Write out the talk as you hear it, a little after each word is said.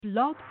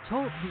Blog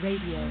Talk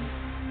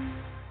Radio.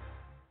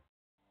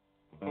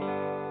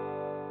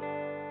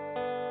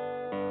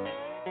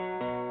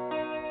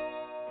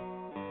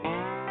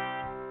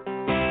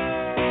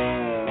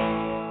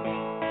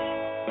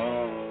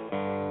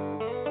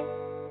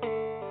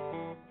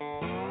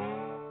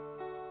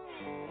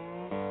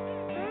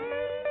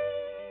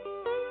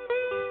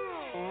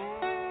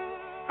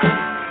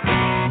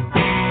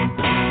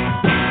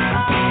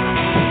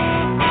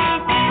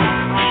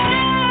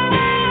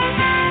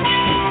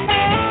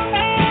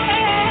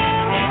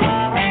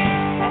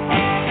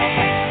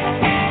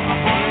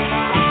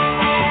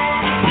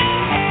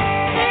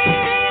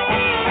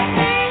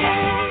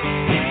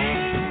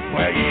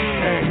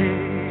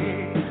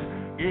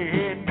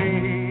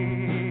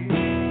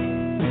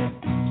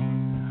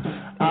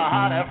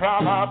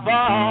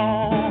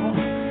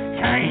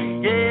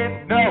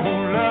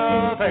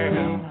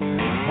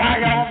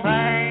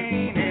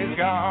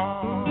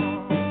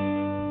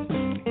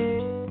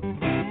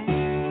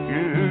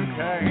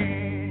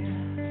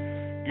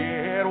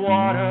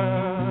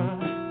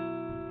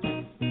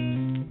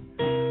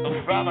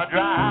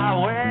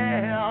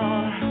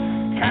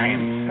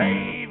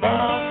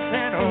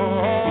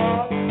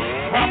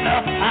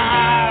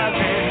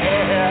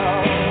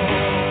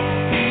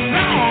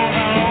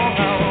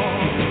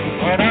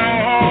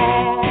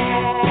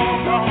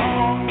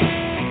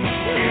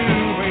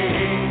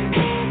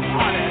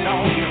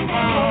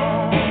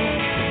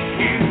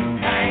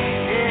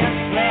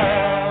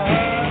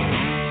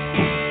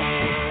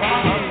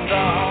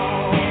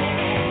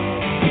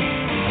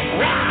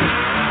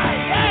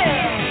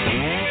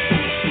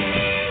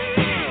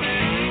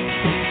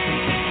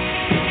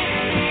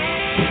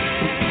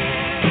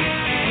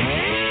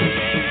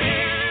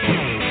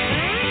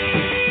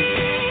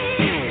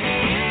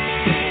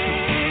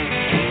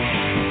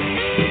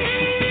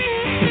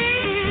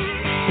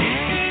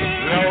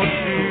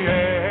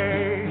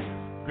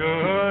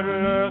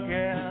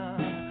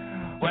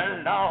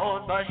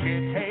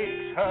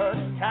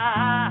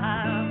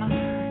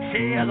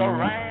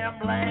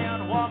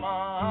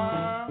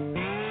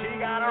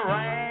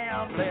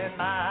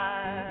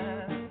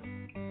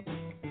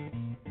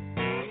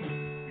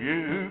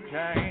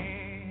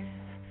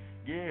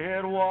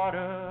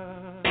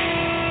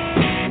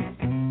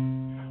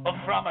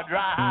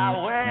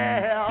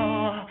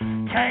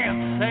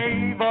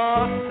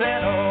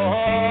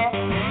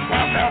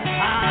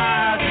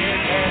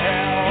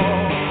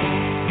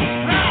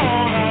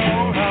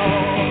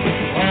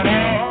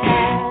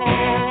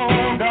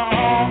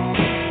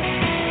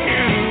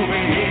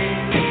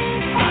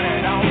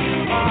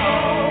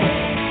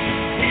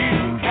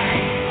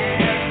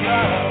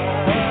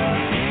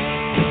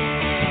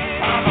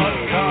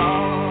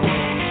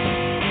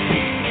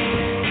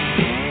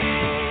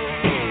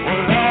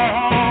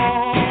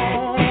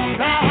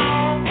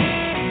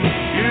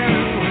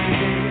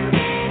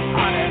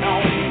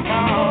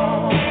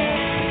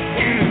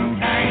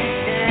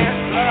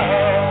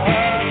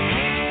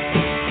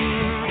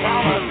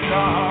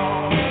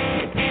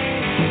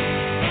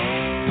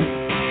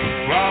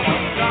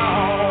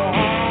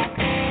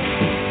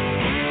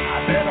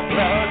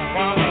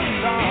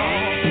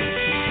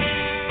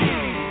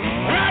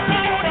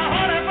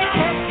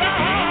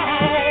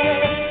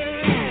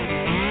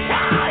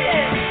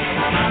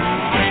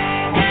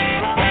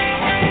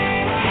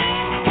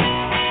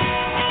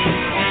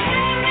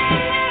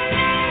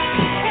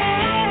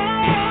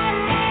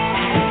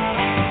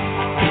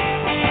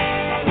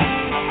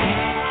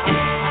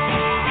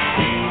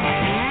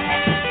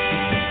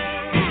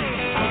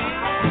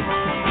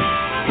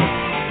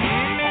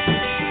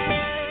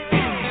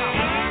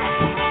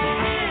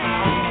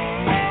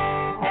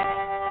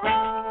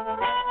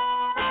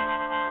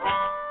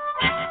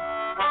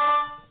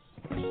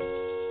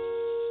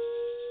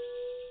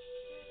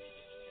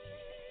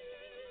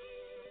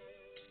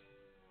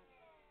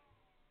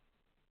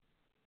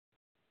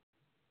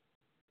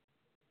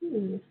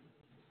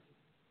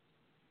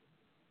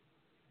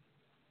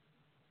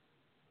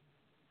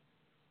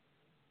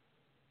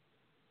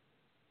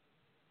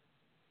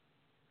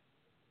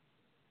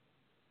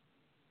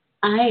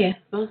 Hi,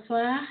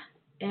 bonsoir,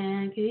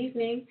 and good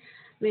evening,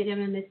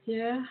 mesdames et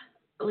messieurs,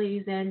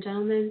 ladies and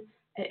gentlemen.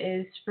 It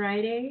is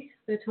Friday,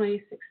 the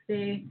 26th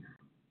day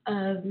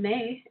of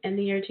May in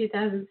the year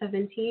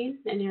 2017,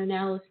 and you're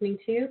now listening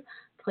to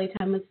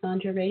Playtime with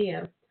Sandra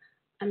Radio.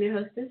 I'm your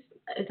hostess,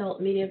 adult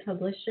media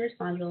publisher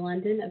Sandra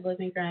London of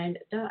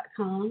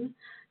LivingGrind.com,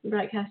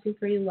 broadcasting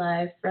for you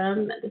live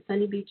from the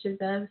sunny beaches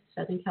of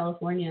Southern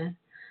California.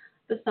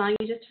 The song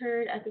you just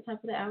heard at the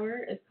top of the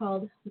hour is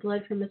called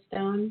Blood from a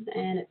Stone,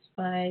 and it's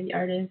by the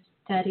artist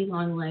Daddy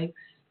Longlegs.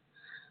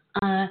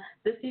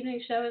 This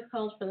evening's show is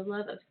called For the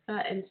Love of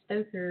Scott and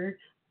Stoker.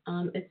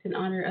 It's in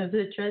honor of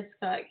the Dred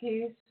Scott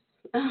case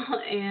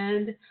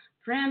and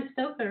Bram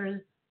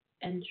Stoker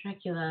and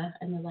Dracula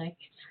and the like.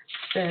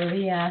 So,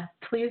 yeah,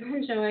 please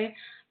enjoy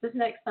this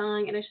next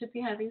song, and I should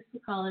be having some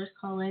callers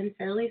call in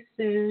fairly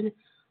soon.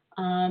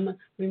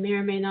 We may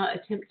or may not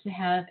attempt to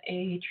have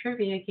a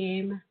trivia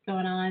game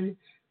going on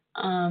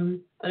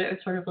But it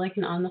was sort of like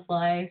an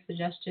on-the-fly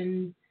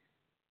suggestion.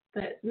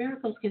 But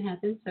miracles can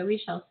happen, so we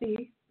shall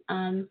see.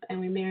 And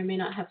we may or may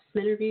not have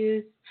some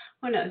interviews.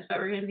 Who knows? But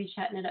we're going to be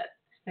chatting it up.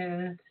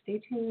 So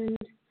stay tuned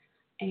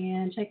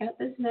and check out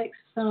this next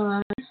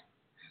song.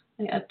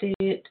 I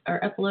updated or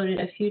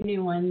uploaded a few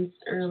new ones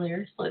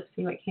earlier, so let's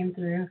see what came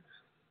through.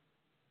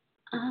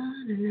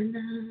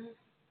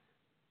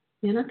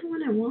 Yeah, not the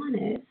one I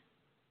wanted.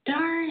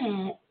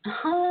 Darn it.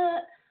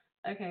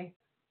 Okay.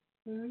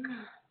 Ding,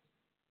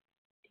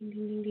 ding,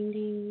 ding, ding,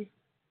 ding.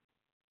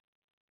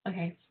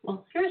 Okay,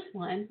 well, here's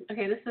one.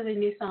 Okay, this is a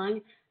new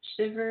song,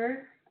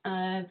 Shiver,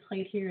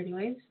 played here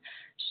anyways.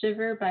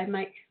 Shiver by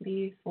Mike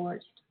B.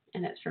 Ford,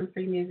 and it's from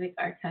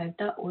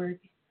FreeMusicArchives.org.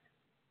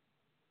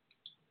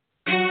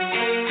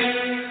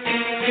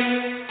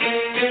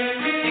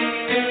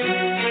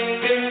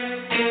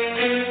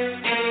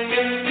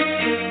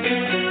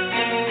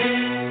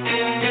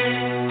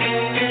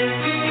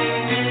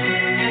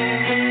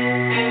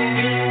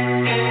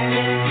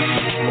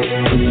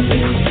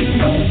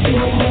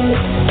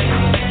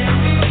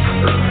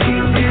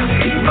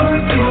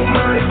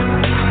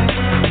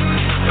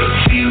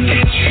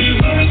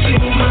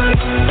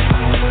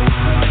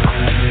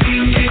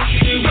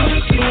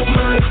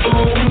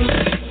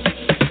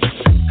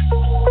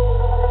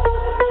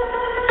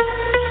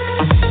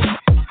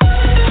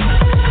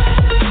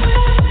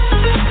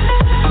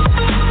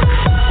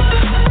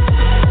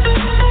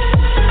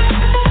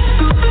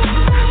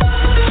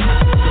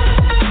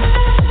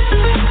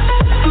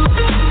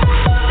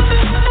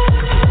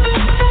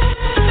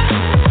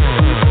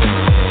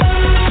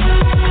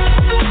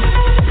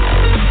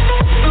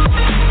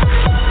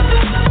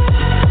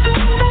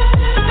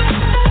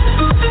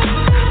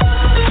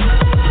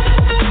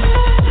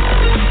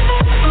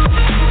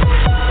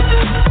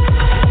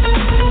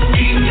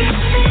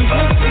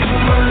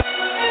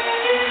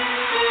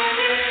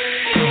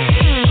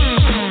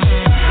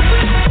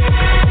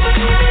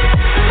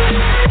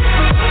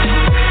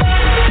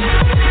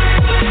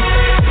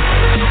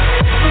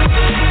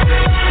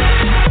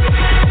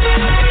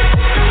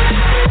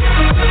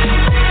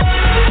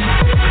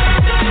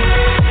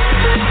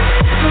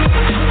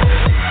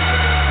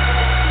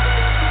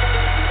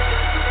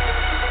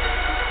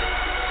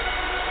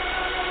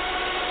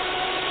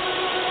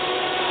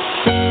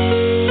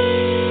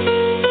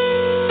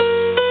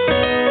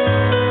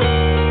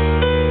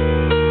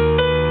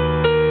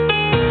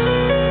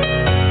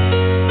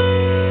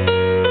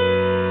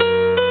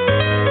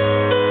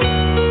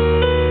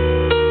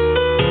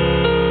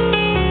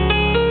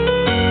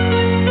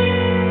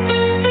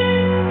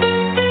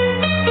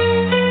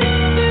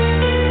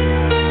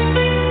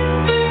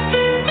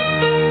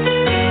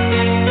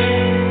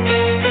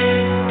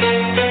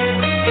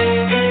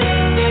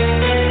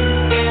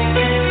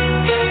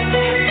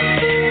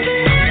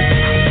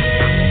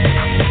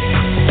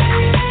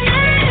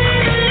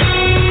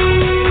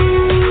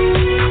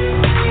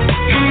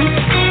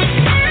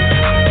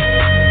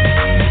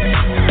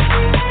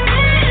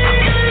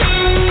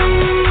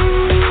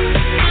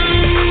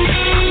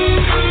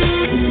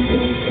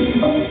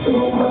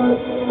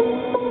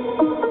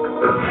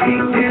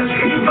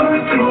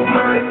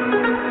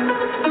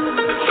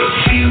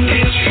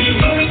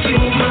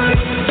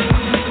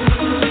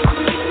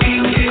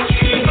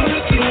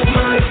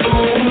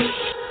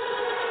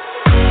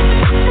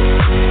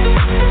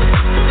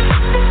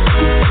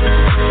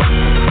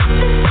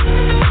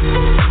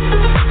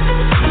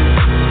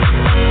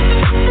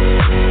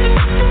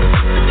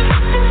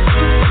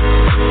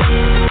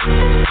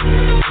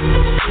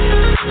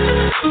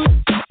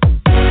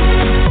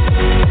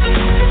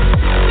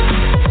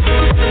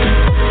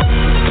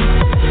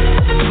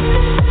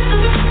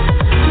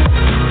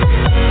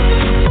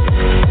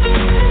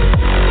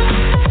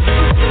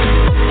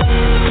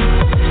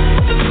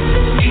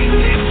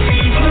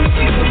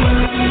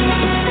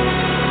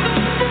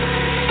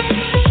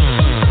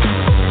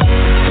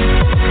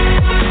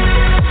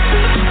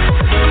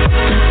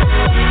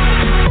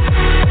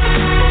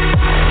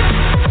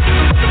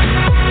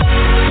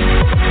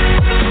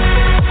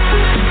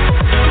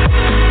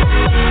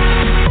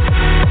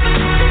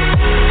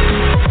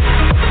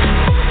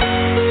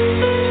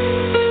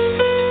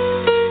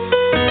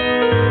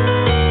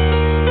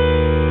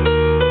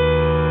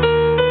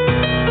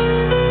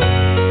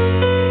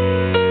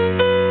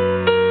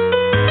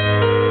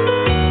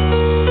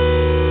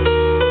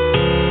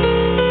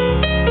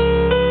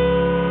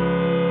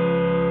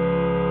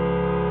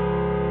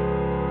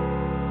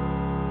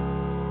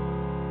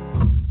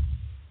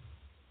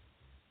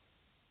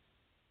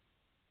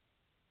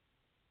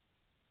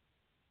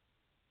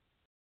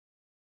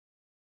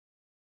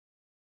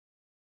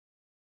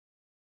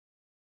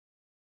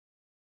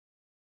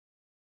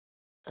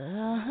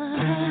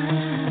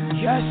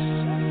 Yes.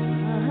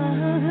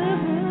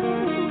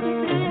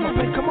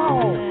 Come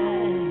on.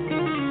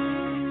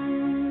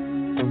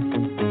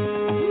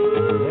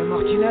 Hey,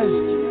 Martinez,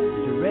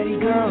 you ready,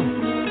 girl?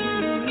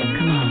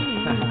 Come on.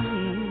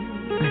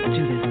 Let's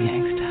do this,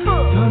 gangsta.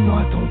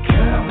 Donne-moi ton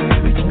cœur,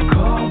 baby, ton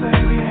corps,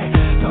 baby. Hey.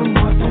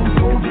 Donne-moi ton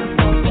nom,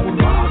 dis-moi ton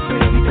love,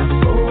 baby, ta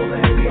soul.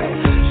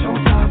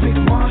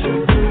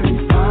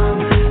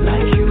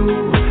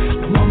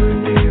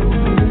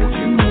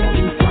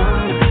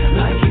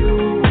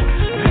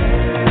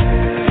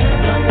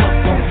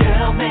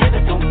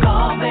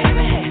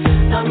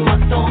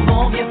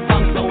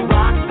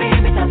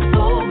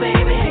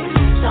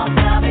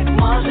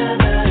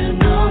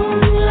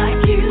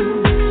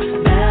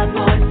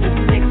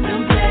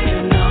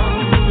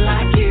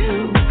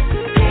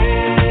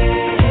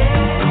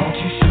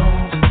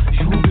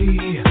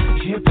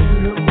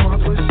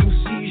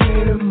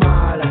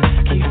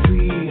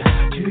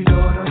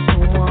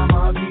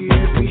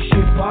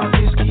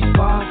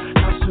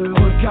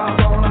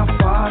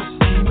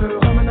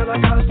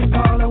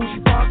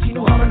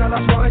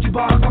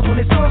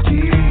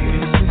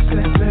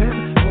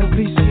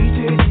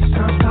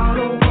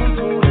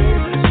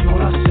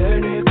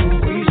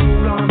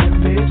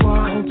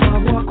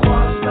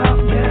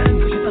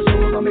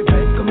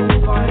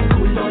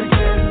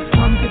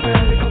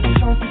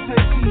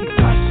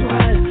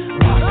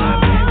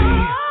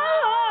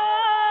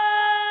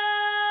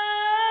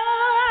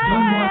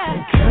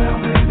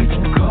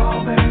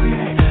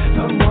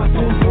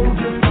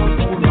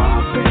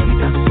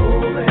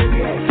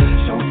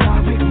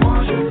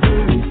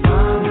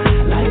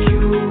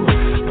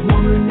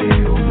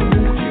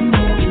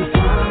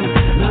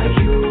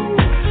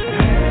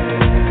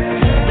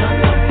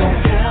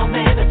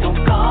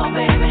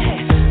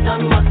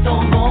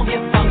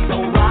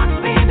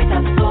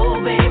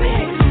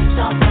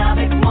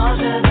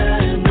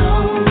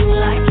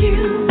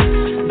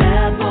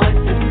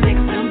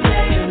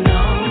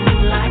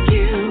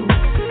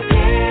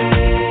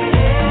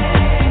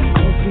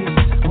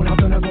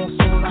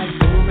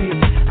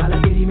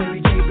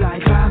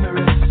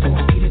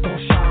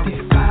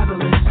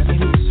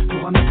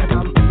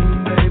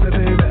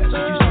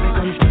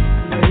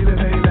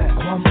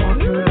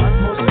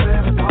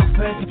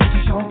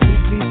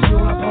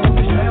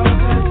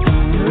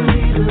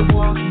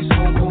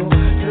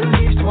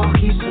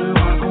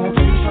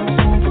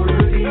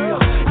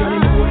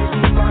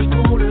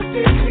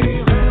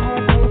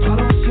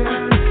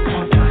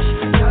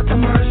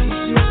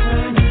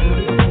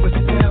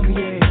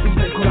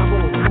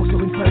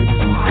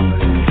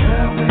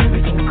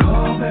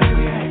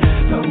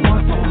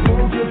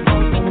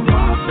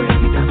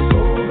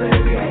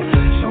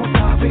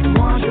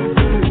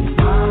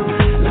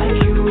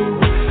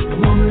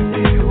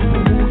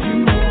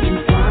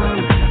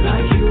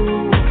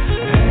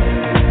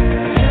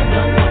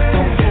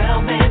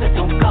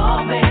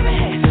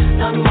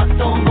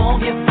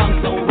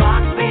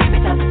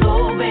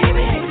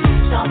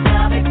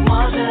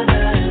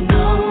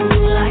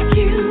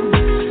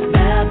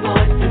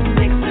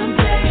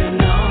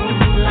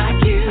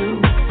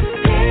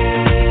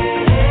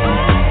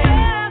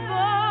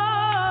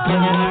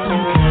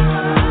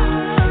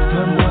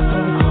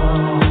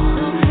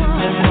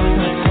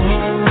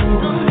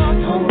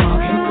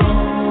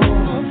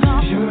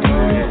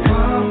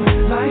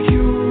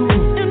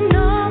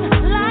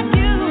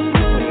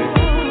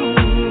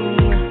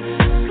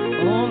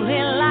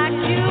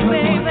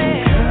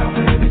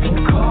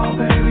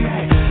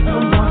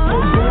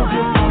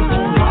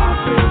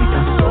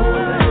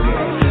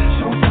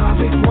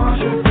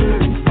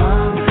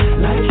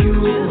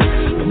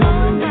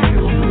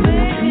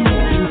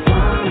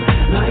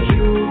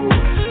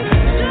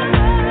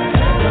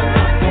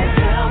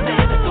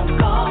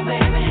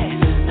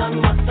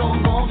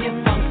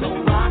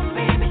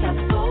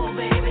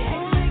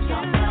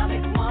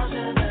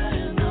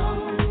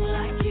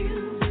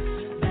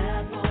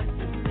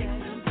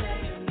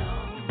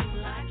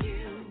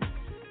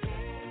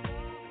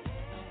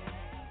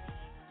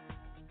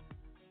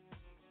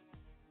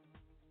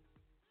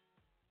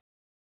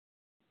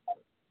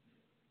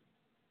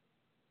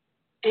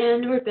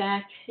 And we're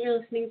back. You're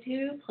listening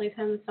to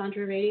Playtime with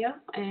Sandra Radio,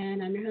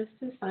 and I'm your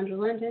hostess, Sandra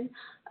London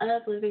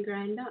of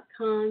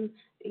liveinggrind.com.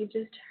 You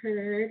just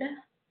heard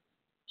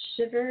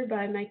Shiver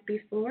by Mike B.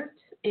 Fort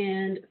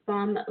and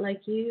Femme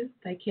Like You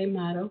by K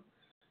Model.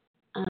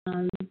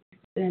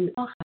 Then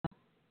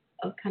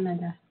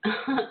Canada.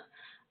 I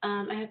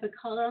have a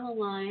caller on the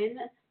line.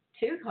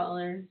 Two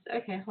callers.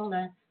 Okay, hold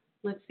on.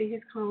 Let's see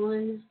who's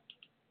calling.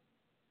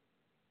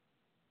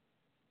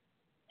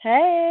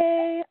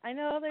 Hey, I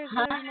know there's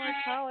going to be more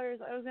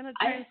callers. I was going to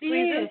try and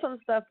squeeze in some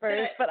stuff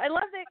first, but I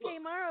love that K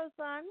Morrow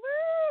song.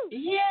 Woo!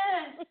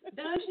 Yes!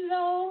 Don't you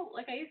know?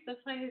 Like, I used to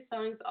play his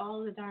songs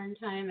all the darn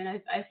time, and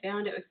I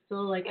found it was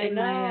still, like, in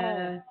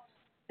my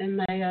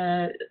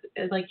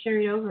like,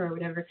 carried over or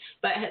whatever.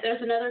 But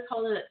there's another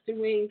caller that's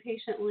been waiting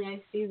patiently.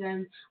 I see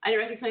them. I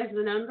didn't recognize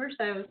the number,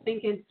 so I was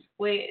thinking,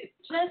 wait,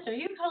 Jess, are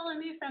you calling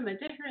me from a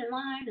different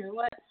line or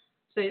what?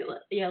 So,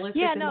 yeah, let's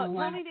get them on the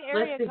line. Tell me the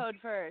area code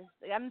first.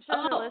 I'm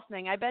sure they're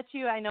listening. I bet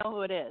you I know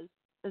who it is.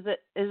 Is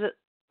it?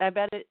 I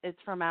bet it's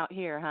from out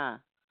here, huh?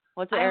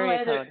 What's the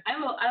area code? I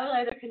will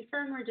either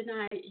confirm or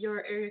deny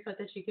your area code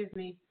that you give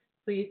me.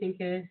 Who you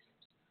think it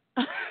is?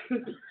 Okay,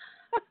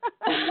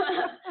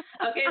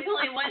 it's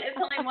only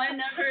one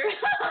number.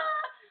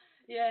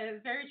 Yeah,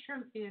 very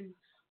Trumpian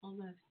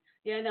almost.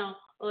 Yeah, no,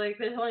 like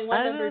there's only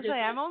one number. I was going to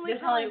say, I'm only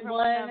calling from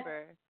one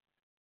number.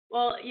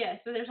 Well, yeah,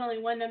 so there's only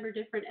one number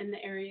different in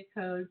the area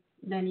code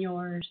than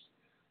yours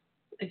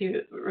if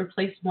you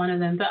replace one of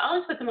them. But I'll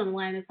just put them on the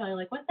line. They're probably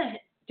like, what the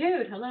heck?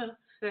 Dude, hello.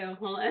 So,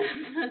 hold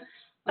on.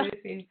 Let me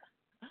see.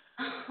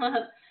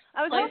 I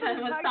was hoping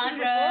to talk to you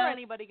before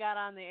anybody got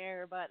on the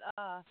air, but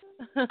I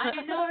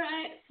know,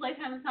 right?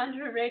 Playtime with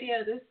Sandra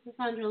Radio. This is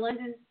Sandra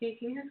London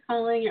speaking. Who's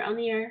calling? You're on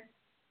the air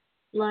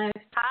live.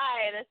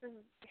 Hi,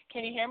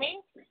 can you hear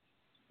me?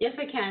 Yes,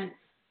 I can.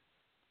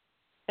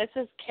 This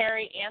is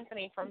Carrie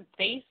Anthony from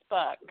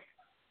Facebook.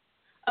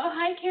 Oh,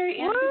 hi, Carrie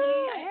Anthony.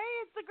 Woo! Hey,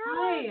 it's the girl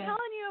I was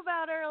telling you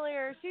about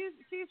earlier.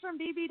 She's from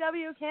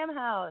BBW Cam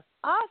House.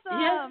 Awesome.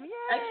 Yes,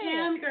 yay. a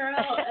cam girl.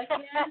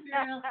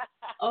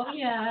 Oh,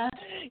 yeah.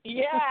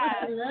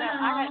 Yeah. Hello.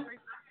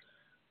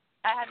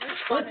 I had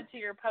responded to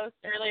your post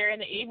earlier in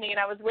the evening, and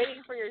I was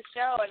waiting for your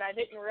show, and I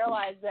didn't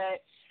realize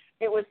that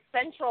it was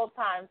Central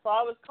Time, so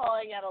I was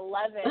calling at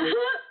 11.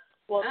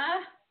 Well,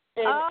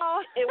 It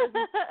was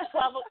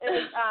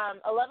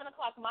 11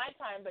 o'clock my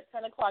time, but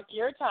 10 o'clock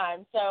your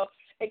time. So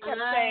it kept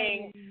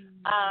saying,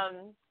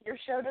 your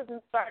show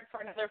doesn't start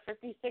for another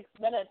 56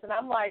 minutes. And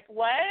I'm like,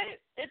 what?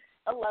 It's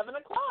 11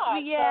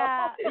 o'clock.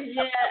 Yeah. So.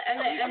 And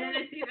then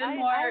it's even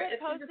more. I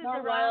posted even more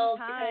the wrong wild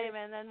time,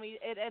 and then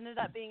it ended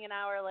up being an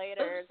hour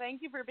later.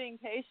 Thank you for being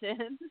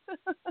patient.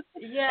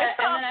 Yeah,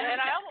 and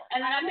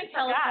then I'm in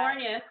forgot.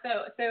 California, so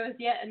it was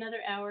yet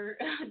another hour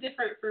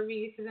different for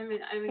me because I'm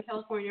in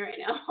California right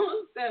now.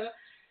 So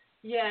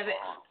yeah, but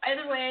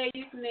either way,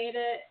 you've made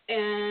it,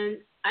 and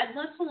I'd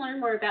love to learn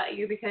more about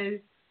you because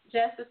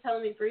Jess was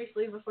telling me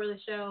briefly before the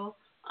show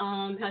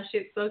how she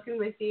had spoken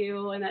with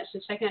you and that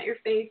she's checking out your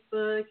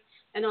Facebook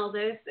and all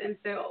this, and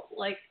so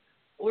like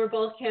we're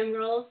both cam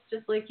girls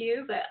just like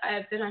you, but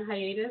I've been on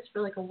hiatus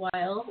for like a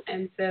while,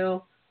 and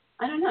so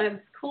I don't know,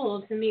 it's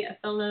cool to meet a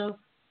fellow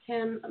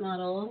cam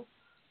model.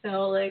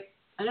 So like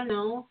I don't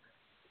know,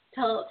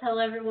 tell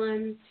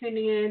everyone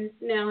tuning in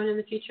now and in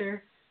the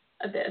future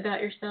a bit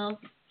about yourself,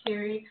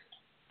 Carrie.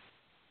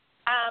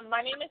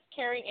 My name is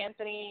Carrie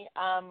Anthony.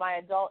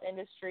 My adult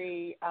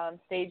industry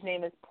stage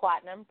name is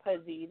Platinum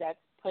Puzzy. That's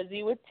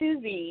Puzzy with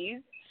 2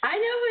 Z's. I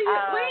know who you.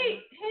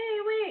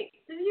 Wait.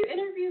 Did you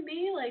interview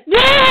me? Like.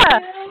 Yeah.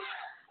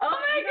 Oh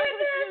my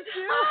goodness.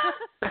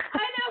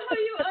 I know who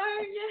you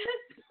are. Yes.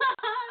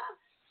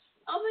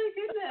 Oh my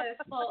goodness.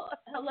 Well,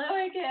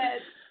 hello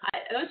again.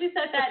 Once you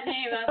said that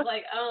name, I was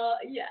like, oh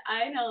yeah,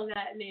 I know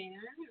that name.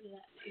 I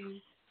remember that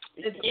name.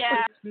 It's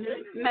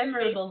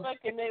memorable.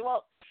 Facebook and they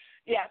won't.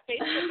 Yeah,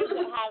 Facebook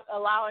isn't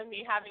allowing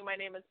me having my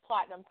name as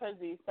Platinum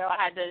Puzzy, so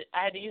I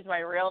had to use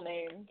my real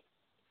name.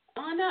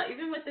 Oh no,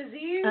 even with the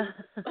Z's?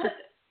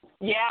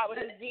 Yeah, with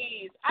the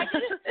Z's. I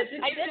did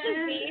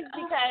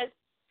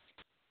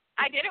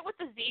it with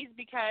the Z's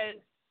because,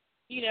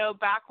 you know,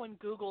 back when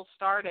Google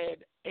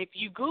started, if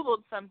you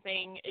Googled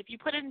something, if you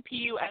put in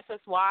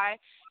PUSSY,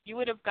 you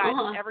would have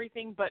gotten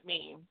everything but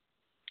me.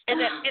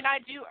 And I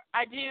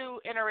do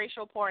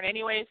interracial porn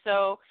anyway,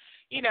 so,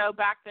 you know,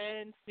 back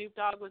then Snoop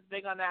Dogg was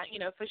big on that, you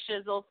know, for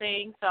shizzle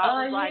thing. So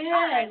I was like,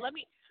 all right, let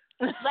me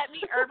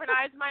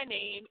urbanize my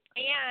name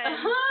and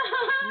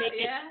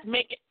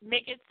make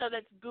it so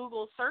that's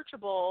Google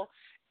searchable,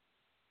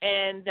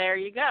 and there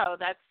you go.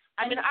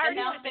 I already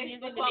have been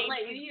using the name.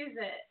 Let you use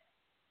it.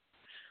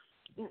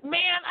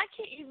 Man, I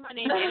can't use my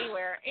name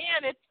anywhere,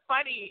 and it's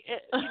funny.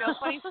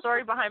 Funny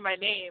story behind my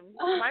name.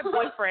 My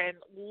boyfriend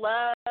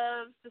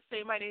loves to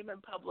say my name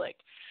in public.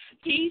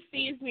 He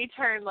sees me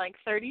turn like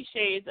 30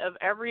 shades of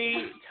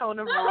every tone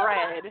of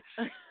red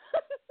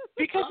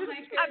because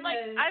I'm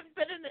like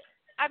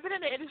I've been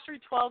in the industry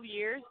 12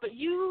 years, but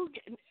you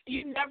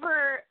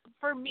never,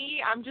 for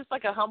me, I'm just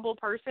like a humble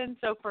person.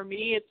 So for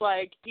me, it's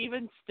like,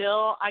 even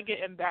still, I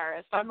get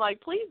embarrassed. I'm like,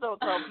 please don't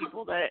tell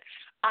people that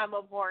I'm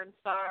a porn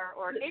star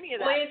or any of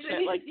that shit. So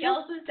he like,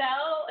 yells us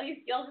out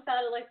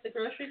at like the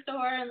grocery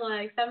store and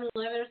like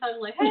 7-Eleven or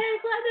something, like, hey,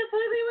 Platinum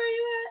Puzzy, where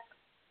you at?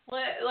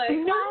 What,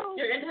 like, no.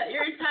 your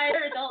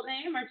entire adult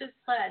name, or just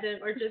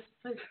Platinum, or just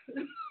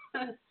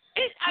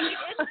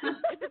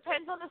It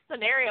depends on the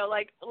scenario.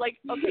 Like,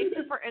 okay,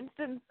 so for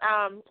instance,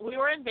 we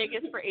were in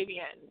Vegas for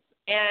AVNs,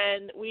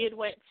 and we had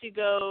went to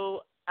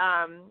go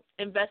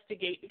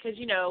investigate because,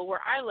 you know,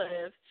 where I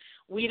live,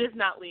 weed is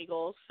not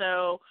legal,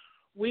 so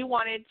we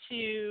wanted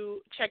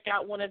to check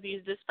out one of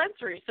these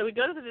dispensaries. So we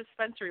go to the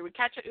dispensary, we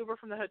catch an Uber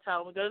from the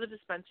hotel, we go to the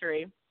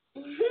dispensary,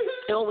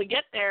 and when we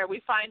get there,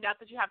 we find out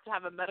that you have to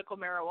have a medical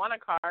marijuana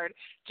card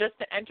just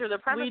to enter the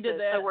premises. We did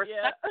that, so we're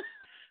stuck.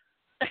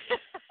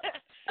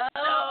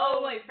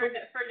 Wait, for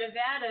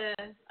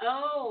Nevada.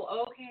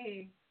 Oh,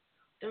 okay.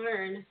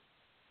 Darn.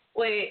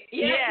 Wait,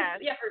 yeah,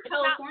 for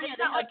California, it's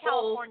not like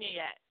California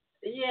yet.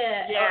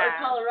 Yeah. Or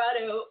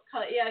Colorado.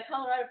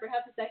 Colorado. For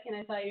half a second,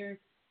 I thought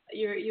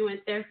you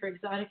went there for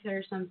Exotica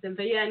or something.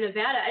 But yeah,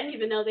 Nevada. I didn't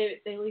even know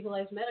they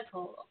legalized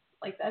medical.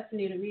 Like, that's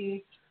new to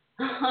me.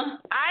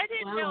 I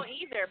didn't know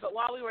either. But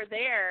while we were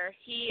there,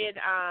 he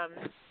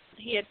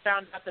had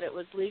found out that it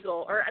was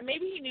legal, or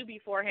maybe he knew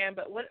beforehand.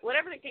 But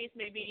whatever the case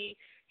may be,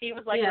 he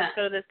was like, let's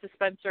go to this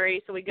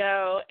dispensary. So we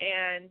go,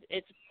 and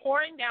it's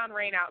pouring down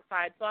rain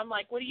outside. So I'm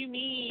like, what do you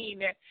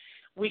mean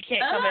we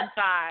can't come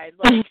inside?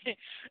 Like,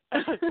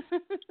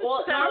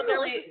 well,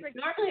 normally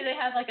they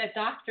have like a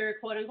doctor,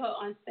 quote unquote,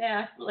 on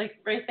staff, like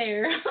right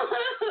there.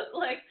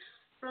 Like,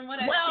 from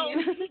what I've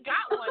seen. Well, he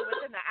got one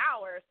within the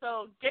hour,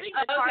 so getting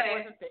the card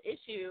wasn't the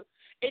issue.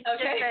 It's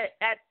just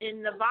that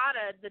in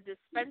Nevada, the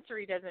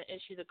dispensary doesn't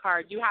issue the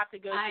card. You have to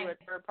go to a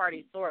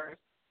third-party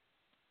source.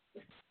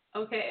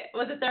 Okay.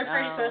 Was it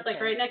third-party source,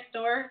 like, right next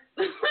door?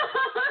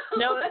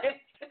 No,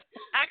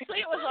 actually,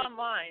 it was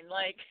online.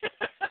 Like,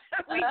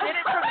 we did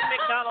it from the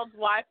McDonald's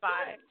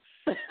Wi-Fi.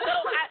 So,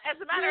 as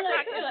a matter of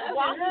fact,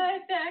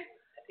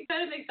 you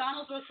go to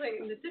McDonald's real quick.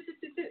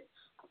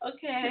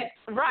 Okay.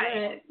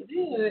 Right.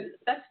 Dude,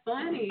 that's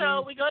funny.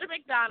 So we go to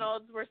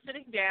McDonald's, we're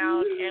sitting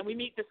down, and we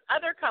meet this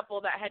other couple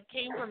that had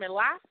came from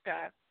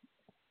Alaska.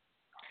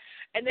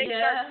 And they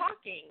start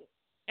talking.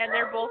 And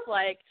they're both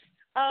like,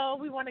 oh,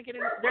 we want to get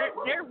in.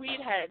 They're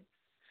weed heads.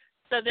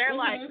 So they're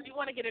like, we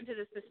want to get into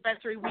this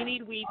dispensary. We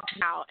need weed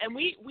now. And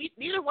we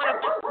neither one of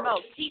us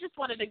smoked. He just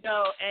wanted to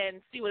go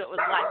and see what it was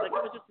like. Like,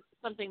 it was just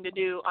something to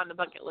do on the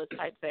bucket list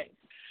type thing.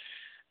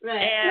 Right.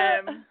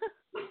 And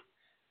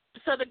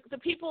so the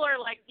people are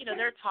like, you know,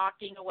 they're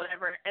talking or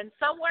whatever. And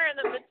somewhere in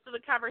the midst of the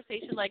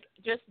conversation, like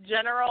just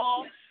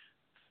general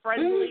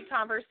friendly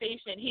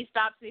conversation, he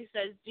stops and he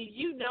says, do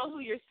you know who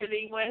you're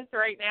sitting with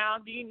right now?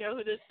 Do you know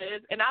who this is?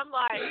 And I'm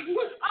like,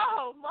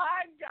 oh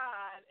my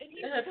God.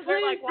 And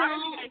they're like, why are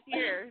you guys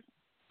here?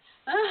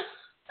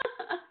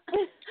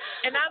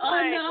 And I'm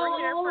like, we're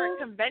here for a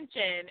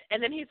convention.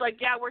 And then he's like,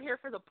 yeah, we're here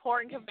for the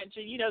porn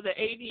convention. You know, the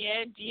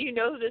AVN. Do you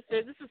know who this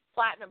is? This is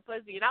Platinum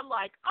Pussy. And I'm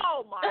like,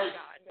 oh my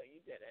God, no,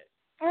 you didn't.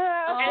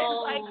 And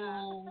like,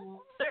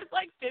 there's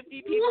like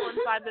 50 people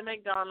inside the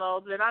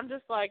McDonald's, and I'm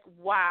just like,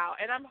 wow.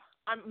 And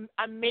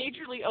I'm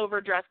majorly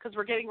overdressed because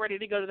we're getting ready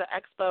to go to the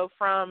expo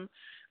from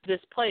this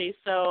place.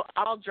 So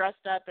I'm all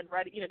dressed up and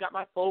ready, you know, got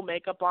my full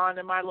makeup on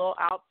and my little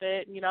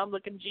outfit, and, you know, I'm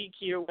looking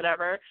GQ or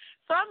whatever.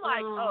 So I'm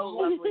like, oh,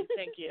 lovely,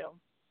 thank you.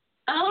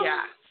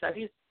 Yeah, so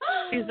he's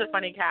a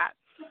funny cat.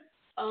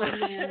 Oh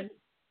man,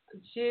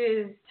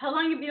 jeez. How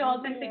long have you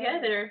all been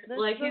together?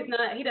 Like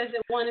he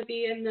doesn't want to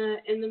be in the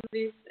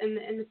movies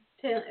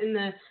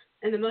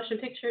in the motion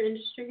picture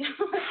industry.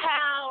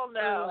 Hell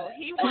no.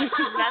 He wants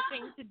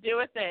nothing to do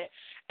with it.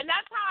 And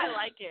that's how I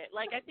like it.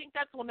 Like, I think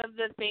that's one of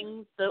the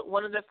things,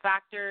 one of the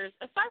factors,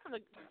 aside from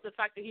the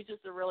fact that he's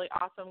just a really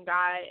awesome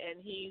guy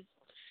and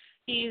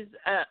he's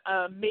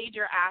a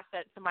major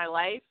asset to my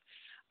life.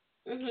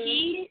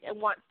 He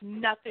wants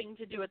nothing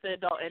to do with the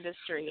adult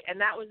industry, and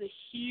that was a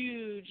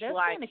huge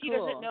like. He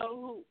doesn't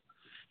know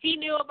he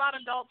knew about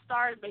adult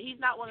stars, but he's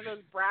not one of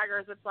those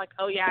braggers that's like,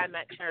 oh yeah, I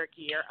met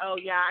Cherokee, or oh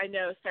yeah, I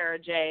know Sarah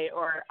J,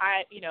 or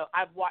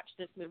I've watched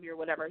this movie or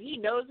whatever. He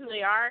knows who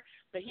they are,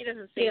 but he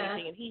doesn't say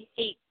anything, and he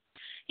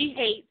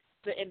hates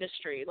the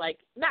industry. Like,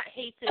 not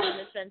hates it in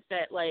the sense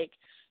that like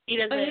he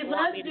doesn't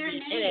want me to be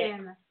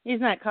in it. He's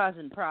not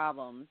causing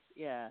problems.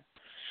 Yeah.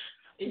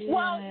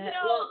 Well, you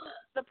know,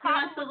 the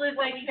problem he wants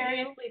to live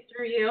vicariously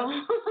through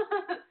you.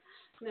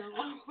 No.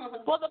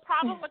 Well, the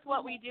problem with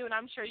what we do, and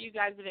I'm sure you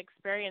guys have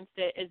experienced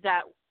it, is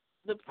that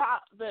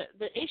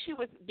the issue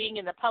with being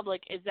in the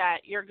public is that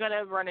you're going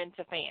to run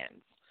into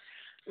fans.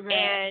 Right.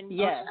 And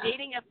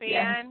dating a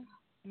fan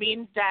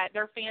means that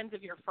they're fans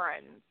of your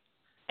friends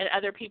and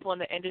other people in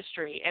the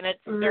industry. And it's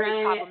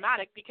very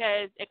problematic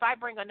because if I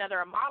bring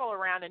another model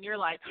around and you're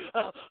like,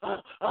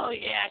 oh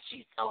yeah,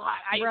 she's so hot,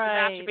 I used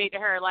to masturbate to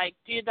her, like,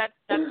 dude, that's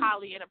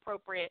highly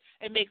inappropriate.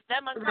 It makes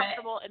them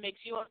uncomfortable, it makes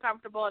you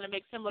uncomfortable, and it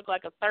makes him look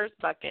like a thirst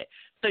bucket.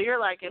 So you're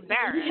like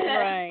embarrassed.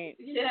 Right.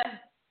 Yeah.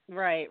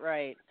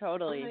 Right,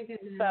 totally.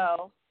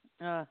 Oh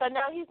so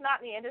no, he's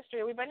not in the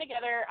industry. We've been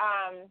together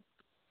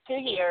 2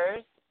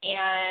 years,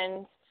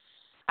 and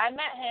I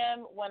met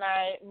him when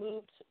I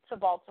moved to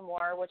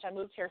Baltimore, which I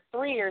moved here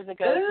 3 years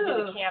ago to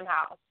do the Cam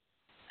House.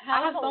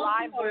 I have a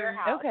live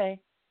warehouse. Okay.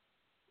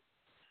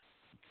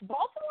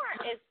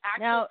 Baltimore is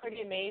actually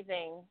pretty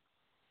amazing.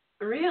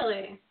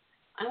 Really?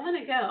 I want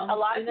to go. A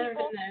lot of I've never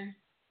people. been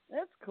there.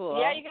 That's cool.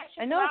 Yeah, you guys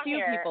should I know a few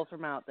here. people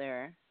from out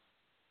there.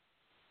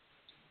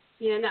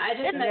 Yeah, no, I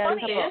just met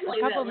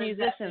a couple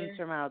musicians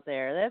from out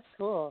there. That's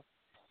cool.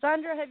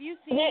 Sandra, have you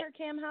seen her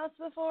Cam House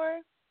before?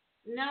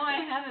 No, I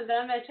haven't, but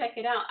I'm gonna check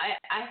it out.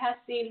 I have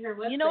seen her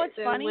website. You know what's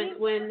funny?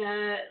 When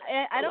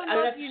I don't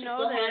know if you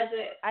know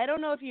this. I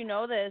don't know if you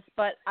know this,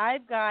 but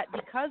I've got,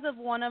 because of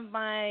one of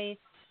my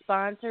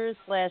sponsors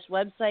 /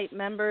 website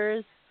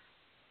members,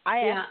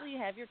 I actually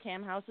have your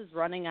Cam Houses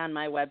running on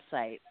my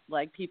website.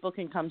 Like, people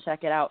can come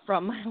check it out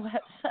from my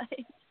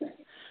website.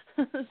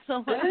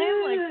 So I'm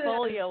like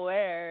fully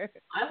aware.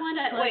 I want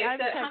to like, wait.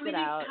 So how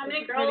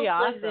many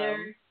girls live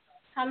there?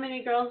 How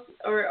many girls,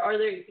 or are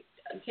there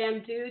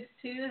Cam dudes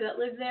too that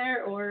live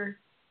there, or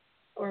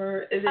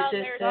is it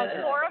just? There's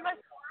 4 of us.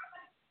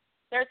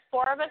 There's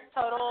 4 of us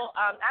total.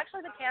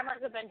 Actually, the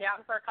cameras have been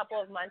down for a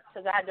couple of months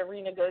because I had to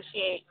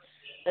renegotiate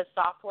the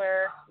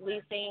software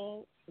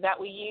leasing that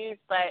we use,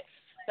 but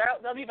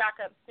they'll be back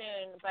up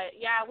soon. But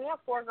yeah, we have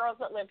 4 girls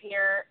that live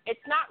here.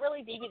 It's not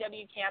really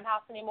BBW Cam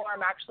House anymore.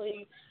 I'm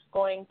actually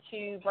going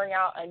to bring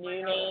out a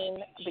new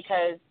name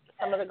because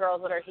some of the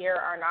girls that are here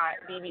are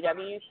not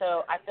BBW.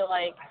 So I feel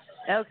like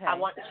I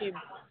want to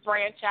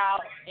branch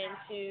out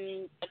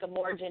into like a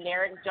more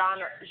generic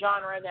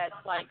genre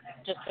that's like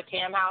just a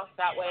Cam House.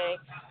 That way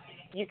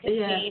you can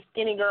see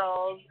skinny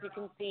girls, you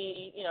can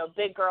see,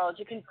 big girls,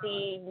 you can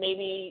see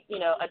maybe,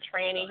 a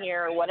tranny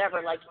here or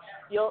whatever. Like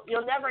you'll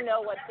never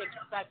know what to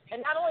expect.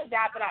 And not only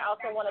that, but I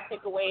also want to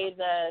take away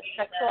the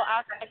sexual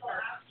aspect,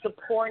 the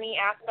porny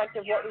aspect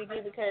of what we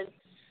do, because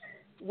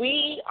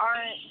we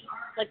aren't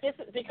like this,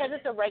 because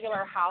it's a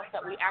regular house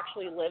that we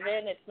actually live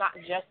in. It's not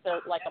just a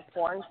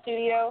porn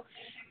studio.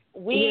 I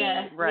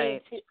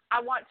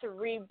want to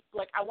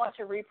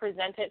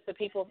represent it so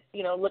people,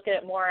 look at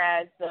it more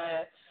as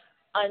the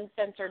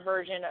uncensored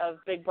version of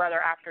Big Brother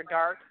After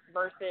Dark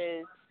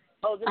versus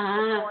oh, this is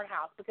a porn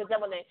house, because then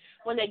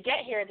when they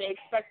get here, they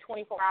expect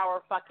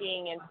 24-hour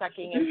fucking and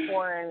sucking and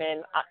porn,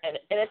 and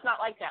it's not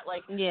like that.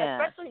 Like,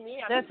 especially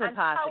me, I'm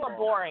hella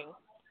boring.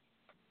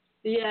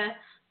 Yeah,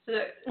 so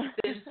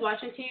they're just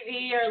watching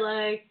TV or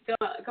like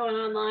going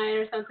online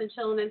or something,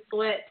 chilling in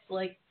sweats.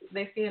 Like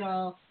they see it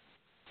all.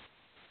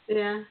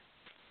 Yeah.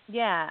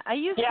 Yeah, I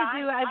used to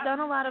do. I've done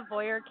a lot of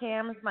voyeur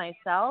cams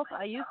myself.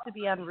 I used to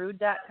be on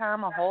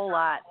Rude.com a whole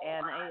lot,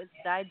 and it's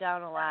died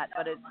down a lot.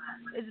 But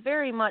it's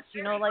very much,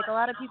 like a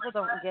lot of people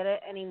don't get it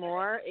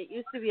anymore. It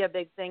used to be a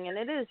big thing, and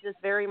it is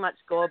just very much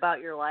go about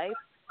your life.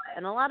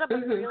 And a lot of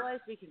us realize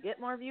we could get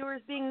more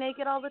viewers being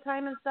naked all the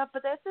time and stuff,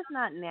 but that's just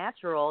not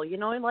natural.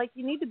 Like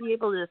you need to be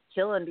able to just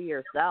chill and be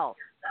yourself.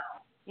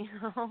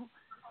 To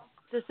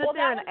sit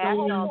there and act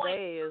all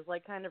day is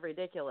like kind of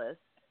ridiculous.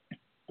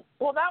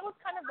 Well, that was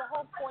kind of the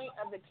whole point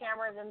of the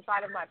cameras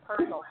inside of my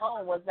personal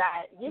home, was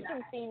that you can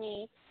see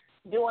me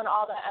doing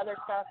all the other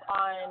stuff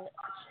on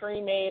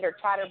StreamMate or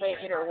Chatterbait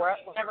or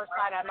whatever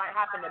site I might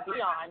happen to be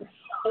on,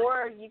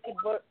 or you could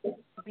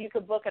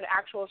book an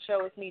actual show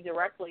with me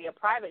directly, a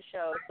private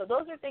show. So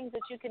those are things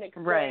that you can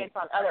experience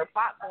on other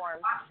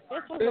platforms.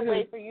 This was a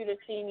way for you to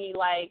see me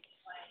like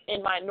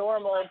in my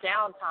normal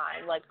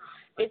downtime. Like,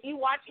 if you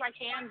watch my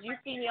cams, you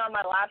see me on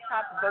my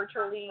laptop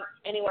virtually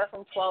anywhere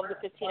from 12 to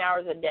 15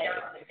 hours a day.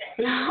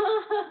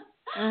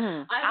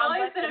 I've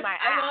always been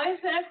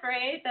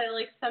afraid that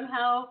like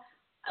somehow,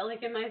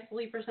 like in my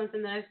sleep or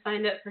something, that I've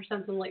signed up for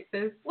something like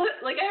this.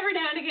 Like every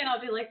now and again, I'll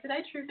be like, did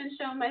I truth-in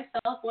show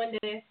myself one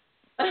day?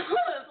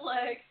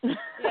 Like,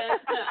 yeah.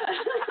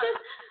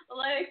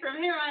 Like from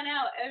here on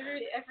out,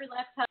 every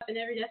laptop and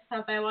every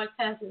desktop I walk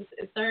past,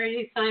 it's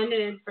already signed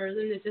in for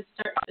them to just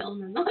start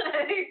filming.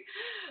 Like,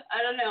 I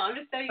don't know. I'm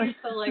just so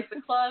used to like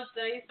the clubs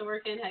that I used to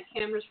work in had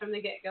cameras from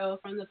the get-go,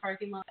 from the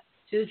parking lot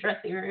to the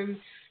dressing room,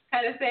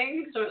 kind of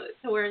thing. So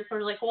to where it's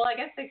sort of like, well, I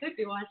guess they could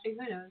be watching.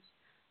 Who knows?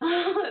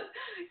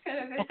 Kind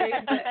of a thing.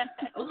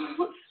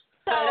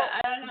 But I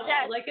don't know.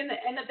 Yes. Like in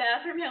the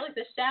bathroom, you have like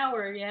the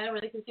shower,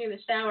 where they can see in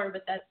the shower,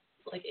 but that's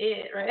like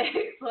it,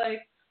 right?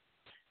 Like.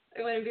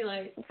 It wouldn't be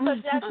like, so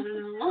Jess, I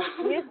don't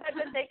know. You said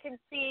that they can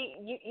see,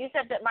 you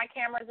said that my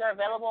cameras are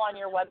available on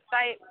your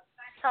website.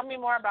 Tell me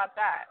more about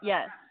that.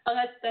 Yes. Oh,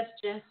 that's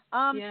Jess.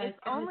 It's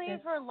only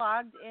for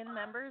logged in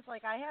members.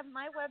 Like, I have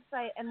my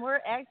website, and we're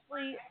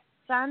actually,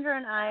 Sandra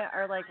and I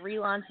are like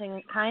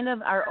relaunching kind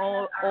of our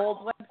old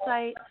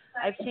website.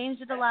 I've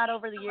changed it a lot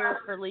over the years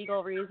for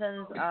legal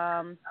reasons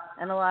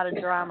and a lot of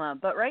drama.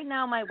 But right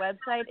now my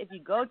website, if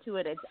you go to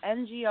it, it's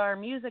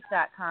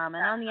ngrmusic.com.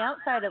 And on the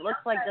outside it looks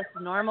like just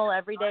a normal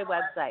everyday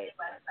website.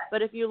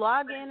 But if you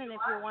log in and if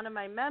you're one of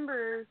my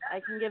members, I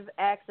can give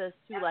access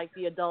to like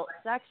the adult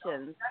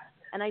sections.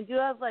 And I do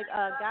have like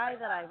a guy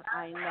that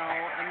I know.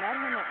 I met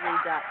him at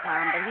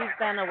Read.com, but he's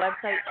been a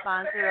website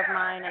sponsor of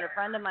mine and a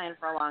friend of mine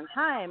for a long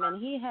time.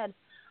 And he had,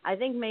 I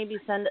think, maybe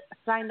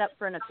signed up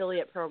for an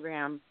affiliate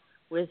program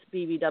with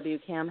BBW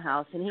Cam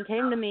House. And he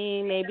came to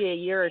me maybe a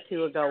year or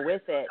two ago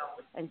with it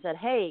and said,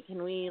 hey,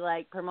 can we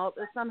like promote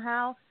this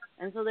somehow?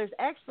 And so there's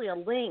actually a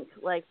link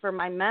like for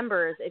my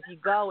members. If you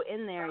go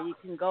in there, you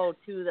can go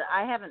to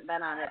I haven't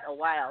been on it a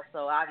while,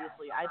 so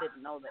obviously I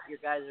didn't know that you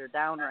guys are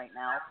down right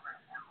now.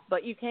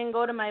 But you can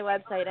go to my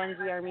website,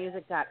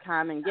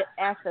 ngrmusic.com, and get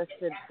access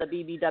to the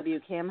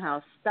BBW Cam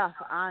House stuff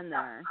on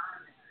there.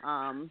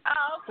 Okay.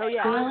 So,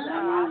 yeah,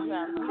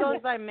 awesome. He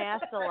goes by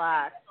Mast a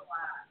lot.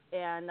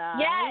 And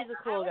he's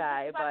a cool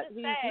guy. But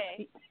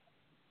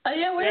oh,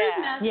 yeah, where is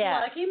Mast?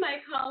 Like, he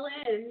might call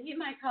in.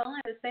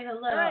 To say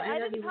hello. Right, I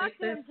didn't talk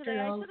to him today.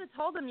 I should have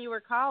told him you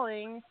were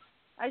calling.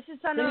 I should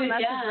send him a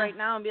message right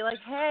now and be like,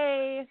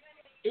 hey.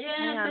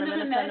 Yeah, I'm going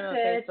to send him a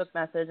Facebook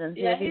message and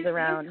see if he's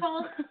around. He's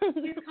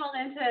called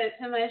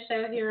into my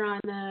show here on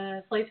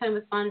Playtime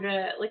with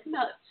Sandra, like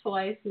about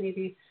twice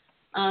maybe.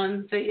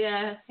 But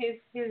yeah,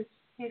 he's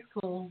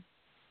cool.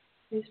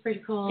 He's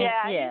pretty cool.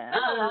 Yeah.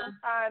 He's a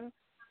long-time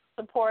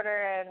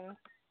supporter and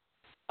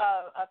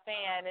a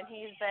fan, and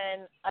he's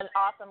been an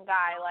awesome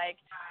guy.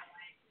 Like,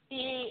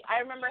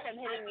 I remember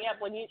him hitting me up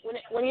when you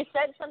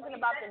said something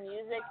about the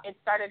music. It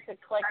started to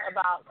click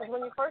about, because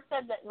when you first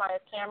said that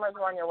my cameras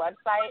were on your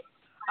website,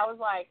 I was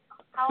like,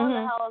 how in the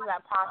hell is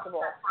that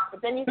possible?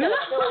 But then you said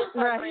affiliate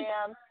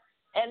program,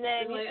 and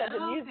then you said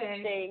the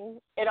music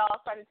thing. It all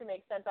started to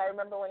make sense. I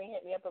remember when he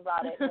hit me up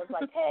about it. It was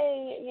like,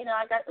 hey,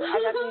 I got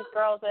these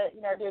girls that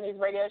are doing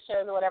these radio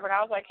shows or whatever, and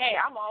I was like, hey,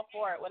 I'm all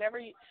for it. Whatever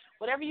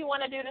you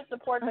want to do to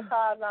support the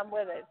cause, I'm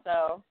with it.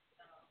 So.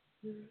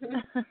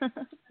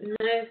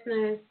 Nice.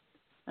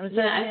 I'm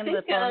sending him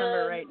the phone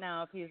number right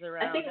now if he's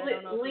around. I think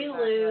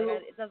Lulu.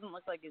 It doesn't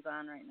look like he's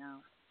on right now.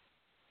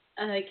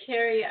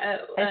 Carrie, I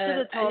should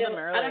have told him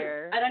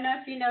earlier. I don't know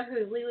if you know who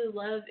Lulu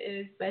Love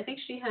is, but I think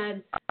she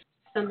had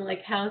some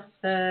like house,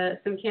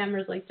 some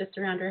cameras like just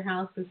around her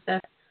house and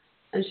stuff.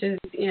 And she was,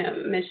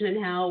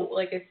 mentioning how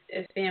like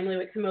if family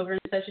would come over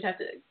and stuff, she'd have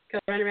to go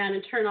run around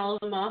and turn all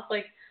of them off.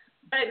 Like,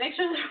 right, make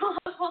sure they're all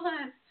off. Hold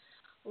on,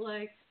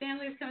 like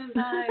family's coming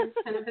by,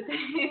 kind of a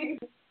thing.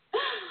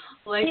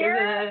 Like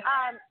here,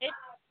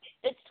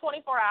 it's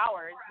 24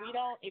 hours.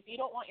 If you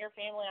don't want your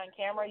family on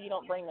camera, you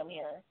don't bring them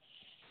here.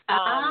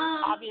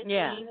 Obviously.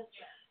 Yeah.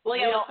 Well,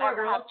 we don't four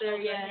ever girls have there,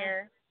 children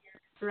here.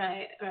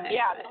 Right.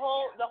 Yeah, right.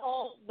 the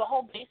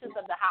whole basis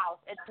of the house.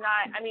 It's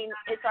not. I mean,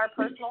 it's our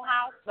personal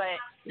house, but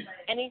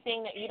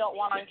anything that you don't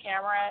want on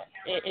camera,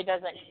 it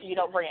doesn't. You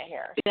don't bring it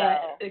here.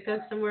 Yeah, so. It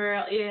goes somewhere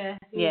else.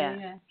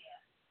 Yeah.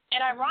 And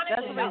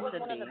ironically, that was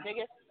one of the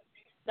biggest.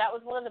 That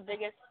was one of the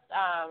biggest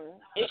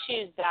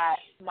issues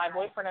that my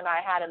boyfriend and I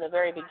had in the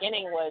very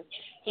beginning was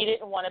he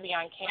didn't want to be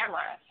on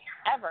camera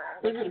ever.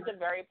 Like he's a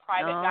very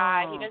private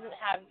guy.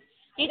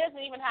 He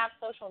doesn't even have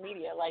social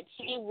media. Like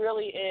he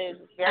really is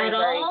very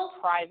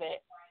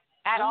private.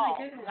 At all.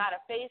 Not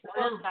a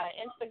Facebook, not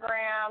an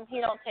Instagram.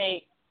 He don't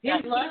take he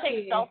takes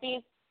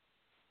selfies.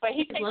 But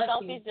he takes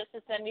selfies just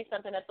to send me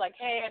something that's like,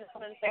 hey, I just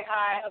wanted to say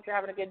hi, I hope you're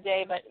having a good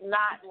day, but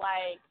not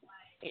like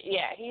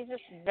he's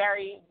just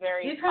very,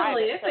 very He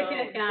probably private. is a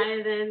good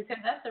guy then,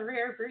 because that's a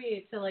rare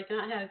breed to like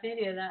not have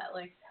any of that.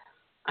 Like,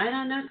 I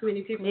don't know too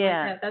many people like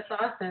that. That's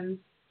awesome.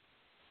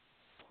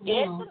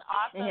 It's an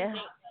awesome thing.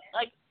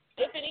 Like,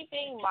 if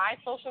anything, my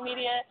social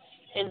media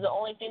is the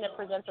only thing that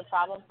presents a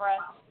problem for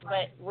us.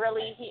 But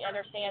really, he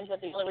understands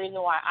that the only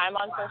reason why I'm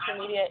on social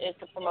media is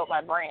to promote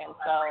my brand.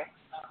 So.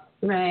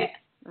 Right.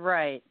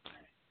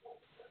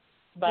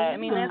 But I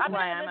mean, that's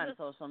why I'm on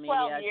social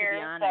media, to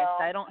be honest.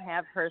 I don't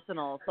have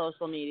personal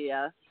social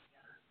media.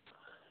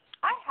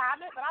 I have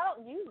it, but I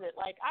don't use it.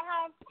 Like, I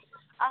have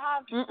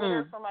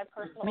Twitter for my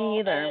personal. Me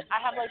either. I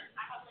have 12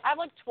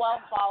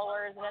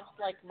 followers, and it's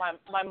like my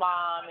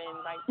mom and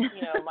my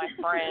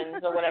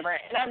friends or whatever.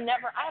 And I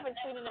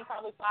haven't tweeted in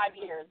probably 5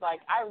 years.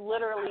 Like, I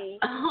literally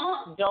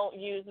don't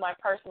use my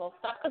personal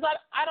stuff because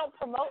I don't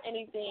promote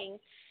anything.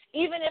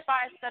 Even if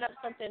I set up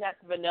something that's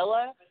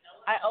vanilla,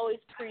 I always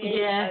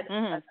create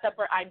a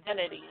separate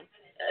identity.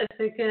 It's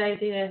a good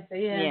idea.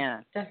 Yeah.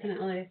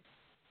 Definitely.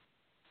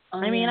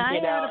 I mean, I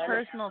had a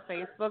personal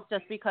Facebook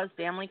just because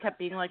family kept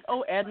being like,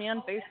 oh, add me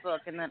on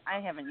Facebook, and then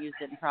I haven't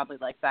used it in probably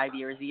like 5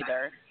 years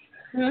either.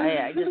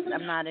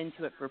 I'm not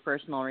into it for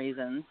personal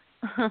reasons.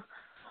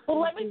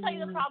 Well, let me tell you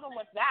the problem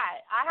with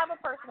that. I have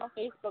a personal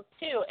Facebook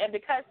too, and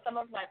because some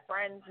of my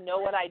friends know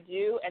what I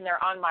do and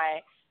they're on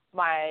my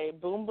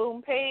boom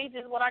boom page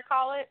is what I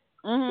call it.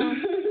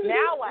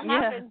 Now what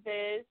happens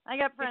is I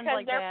got friends because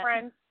like they're that.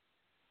 friends.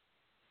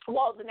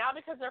 Well, now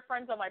because they're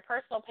friends on my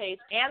personal page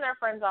and they're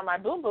friends on my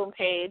boom boom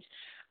page,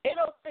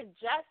 it'll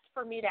suggest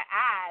for me to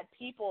add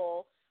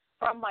people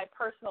from my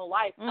personal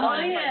life on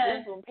my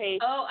boom boom page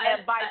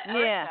and vice versa.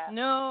 Yeah,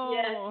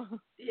 no.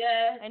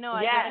 Yeah. I know.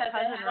 I have a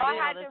cousin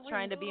that's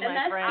trying to be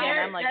my friend, and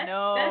I'm like,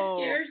 no.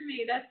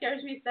 That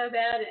scares me so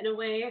bad in a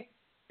way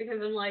because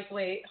I'm like,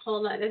 wait,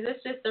 hold on. Is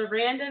this just a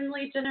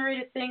randomly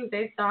generated thing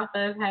based off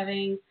of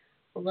having,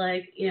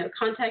 like,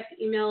 contact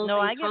emails? No,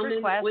 I get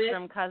requests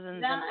from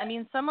cousins. And, I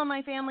mean, some of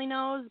my family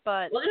knows,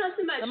 but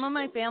some of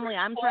my family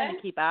I'm trying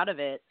to keep out of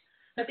it.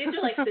 But these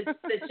are like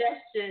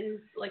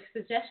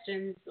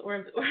suggestions,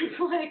 or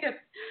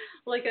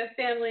like a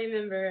family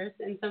member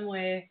in some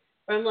way.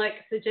 Where I'm like,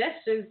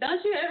 suggestions?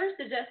 Don't you ever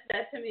suggest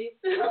that to me?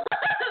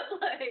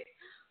 Like,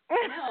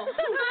 no.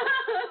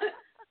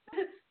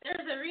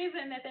 There's a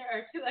reason that there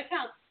are 2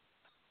 accounts.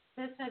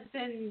 This has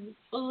been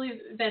fully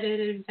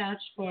vetted and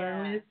vouched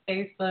for with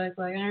Facebook.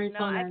 Like, I already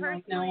told them,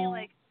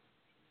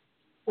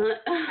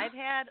 I've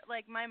had,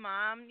 like, my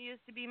mom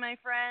used to be my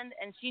friend,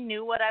 and she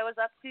knew what I was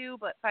up to,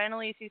 but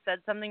finally she said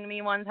something to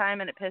me one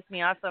time, and it pissed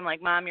me off, so I'm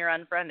like, Mom, you're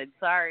unfriended,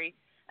 sorry.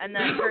 And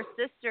then her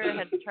sister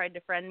had tried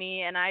to friend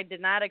me, and I did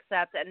not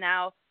accept, and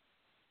now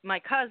my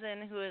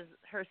cousin, who is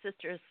her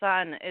sister's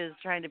son, is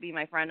trying to be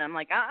my friend. I'm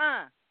like,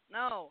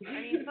 no.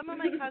 I mean, some of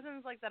my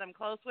cousins, like, that I'm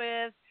close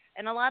with,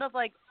 and a lot of,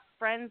 like,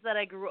 friends that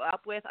I grew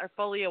up with are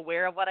fully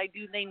aware of what I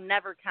do. They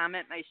never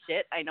comment my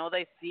shit. I know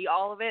they see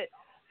all of it.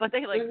 But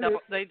they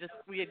don't, we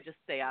just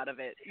stay out of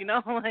it,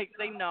 like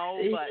they know,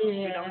 but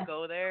we don't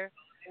go there.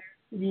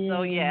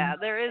 Yeah. So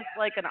there is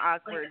like an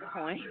awkward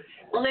point.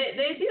 Well,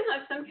 they do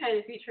have some kind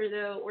of feature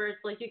though, where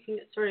it's like you can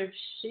sort of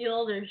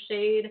shield or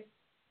shade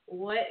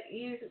what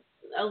you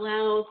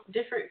allow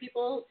different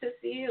people to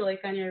see,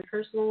 like on your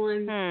personal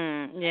ones.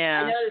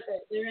 Yeah. I noticed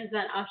that there is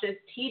that option.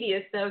 It's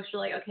tedious though, because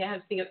you're like, okay, I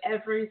have to think of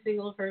every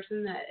single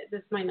person that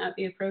this might not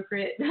be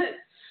appropriate.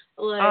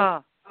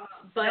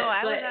 But I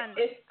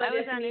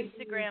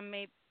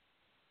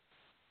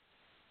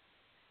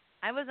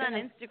was on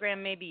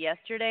Instagram maybe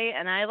yesterday,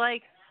 and I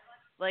like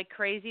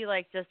crazy,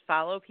 like just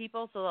follow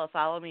people so they'll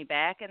follow me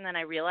back, and then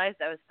I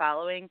realized I was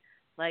following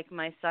like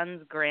my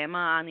son's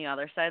grandma on the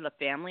other side of the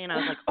family, and I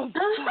was like, oh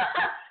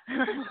fuck.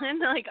 And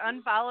like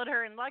unfollowed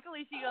her, and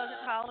luckily she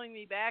wasn't following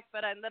me back,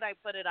 but then I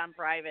put it on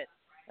private.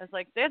 I was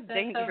like, that's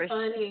dangerous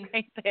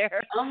right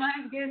there. Oh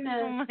my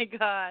goodness. Oh my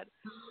God.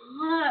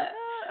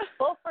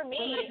 Well, for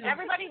me,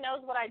 everybody knows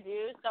what I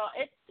do, so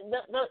it's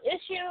the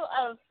issue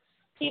of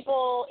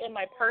people in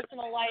my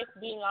personal life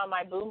being on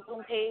my Boom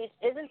Boom page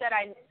isn't that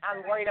I'm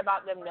worried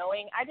about them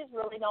knowing. I just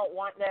really don't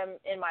want them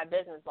in my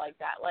business like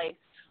that. Like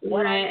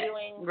what I'm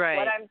doing,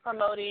 what I'm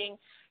promoting,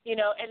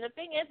 And the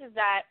thing is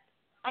that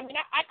I mean,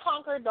 I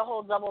conquered the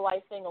whole double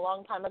life thing a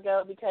long time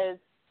ago because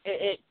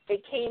it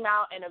came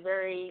out in a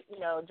very,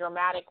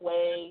 dramatic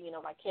way.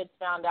 My kids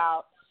found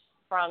out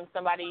from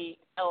somebody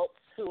else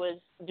who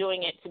was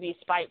doing it to be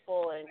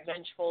spiteful and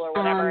vengeful or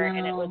whatever,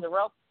 and it was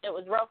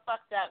real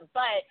fucked up.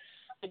 But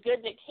the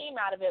good that came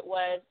out of it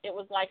was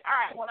like, all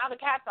right, well, now the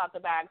cat's out the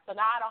bag, so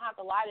now I don't have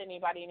to lie to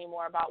anybody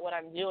anymore about what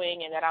I'm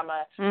doing and that I'm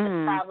a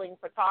traveling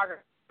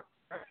photographer.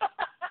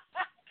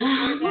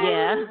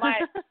 Yeah.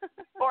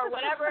 Or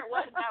whatever it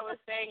was I was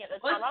saying at the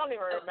time. I don't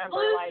even remember.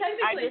 Well, like,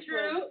 I just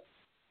true.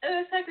 It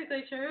was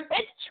technically true.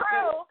 It's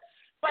true.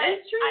 But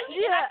it's true.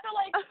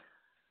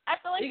 I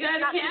feel like you got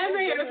a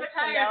camera, you're a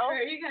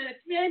photographer. You got a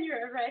pen,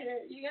 you're a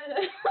writer. You got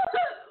a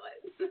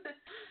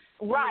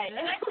right.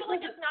 And I feel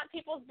like it's not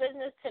people's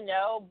business to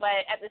know,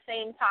 but at the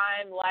same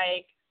time,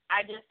 like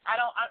I'm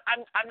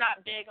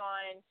not big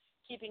on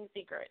keeping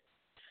secrets.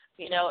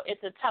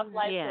 It's a tough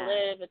life to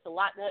live.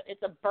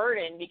 It's a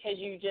burden because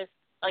you just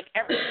like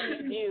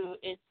everything you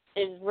do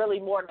is really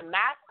more to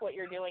mask what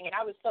you're doing. And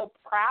I was so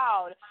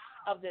proud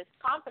of this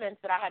confidence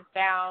that I had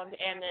found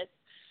and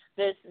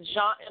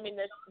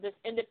this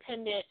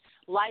independent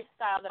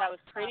lifestyle that I was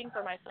creating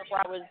for myself,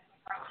 where I was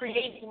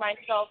creating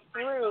myself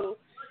through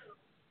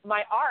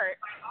my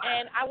art.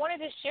 And I wanted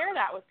to share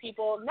that with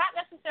people, not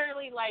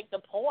necessarily like the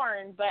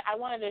porn, but I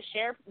wanted to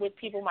share with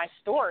people my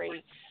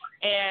story.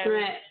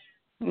 And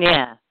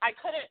yeah, I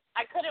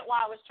couldn't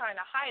while I was trying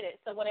to hide it.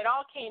 So when it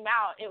all came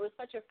out, it was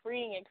such a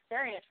freeing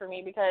experience for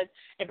me because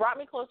it brought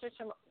me closer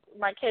to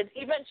my kids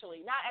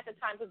eventually. Not at the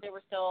time because they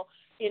were still,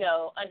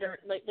 under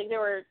like they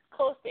were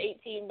close to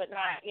 18, but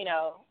not,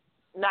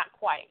 not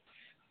quite.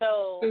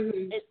 So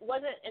it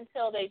wasn't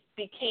until they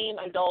became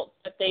adults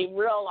that they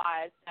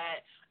realized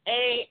that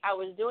I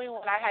was doing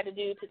what I had to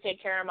do to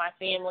take care of my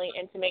family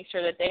and to make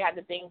sure that they had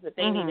the things that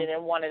they needed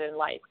and wanted in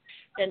life.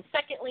 And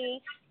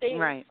secondly, they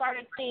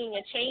started seeing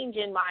a change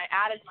in my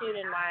attitude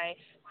and my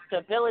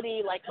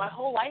stability, like my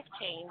whole life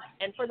changed,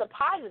 and for the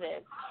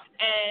positive.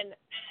 And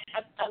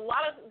a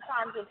lot of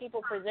times when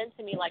people present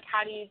to me, like,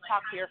 how do you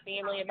talk to your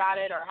family about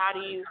it, or how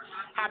do you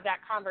have that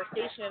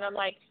conversation? And I'm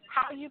like,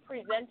 how you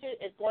present it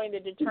is going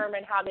to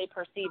determine how they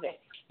perceive it.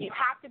 You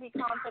have to be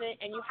confident,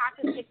 and you have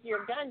to stick to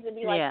your guns and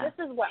be like, this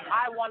is what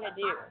I want to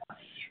do.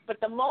 But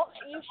the moment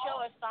you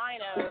show a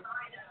sign of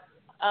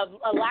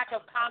a lack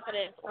of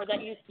confidence, or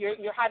that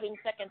you're having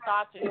second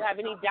thoughts, or you have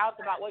any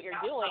doubts about what you're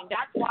doing,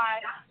 that's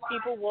why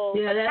people will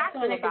attack you about it. Yeah, that's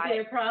when it could be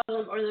a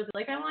problem, or they'll be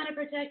like, I want to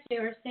protect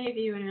you or save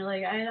you, and you're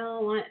like, I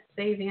don't want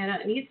saving, I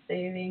don't need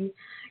saving,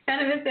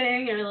 kind of a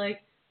thing, or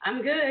like,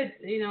 I'm good,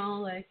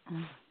 like,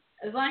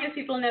 as long as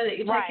people know that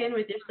you check in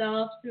with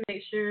yourself to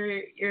make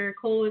sure you're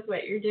cool with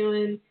what you're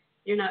doing,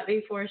 you're not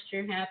being forced,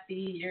 you're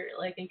happy, you're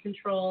like in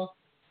control,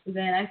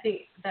 then I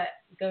think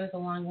that goes a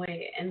long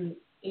way. And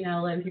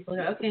letting people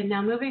go, okay,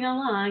 now moving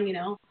along,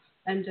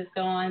 and just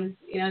go on,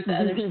 to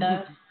other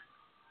stuff.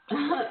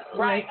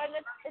 Right, and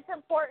it's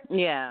important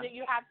that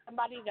you have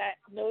somebody that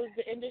knows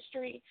the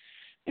industry.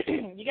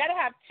 You got to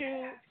have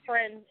two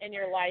friends in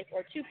your life,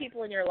 or two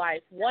people in your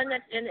life, one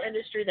that's in the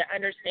industry that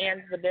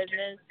understands the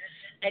business,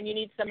 and you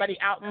need somebody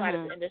outside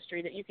of the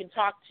industry that you can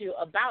talk to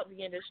about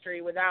the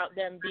industry without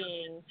them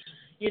being,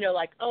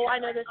 like, oh, I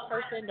know this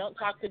person, don't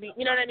talk to me.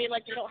 You know what I mean?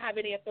 Like, they don't have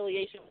any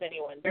affiliation with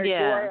anyone. They're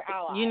your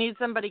ally. You need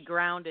somebody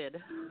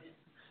grounded.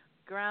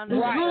 Grounded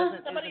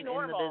somebody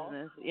normal. In the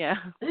business. Yeah.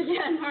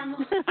 Yeah,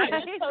 normal. I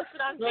just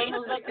posted on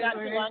Facebook not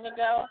too long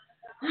ago.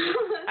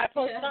 I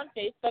posted on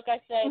Facebook, I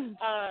said,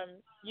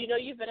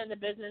 you've been in the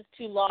business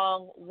too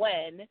long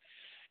when,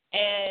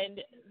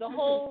 and the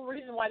whole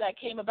reason why that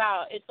came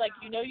about, it's like,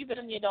 you've been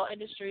in the adult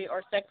industry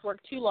or sex work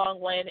too long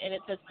when, and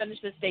it says finish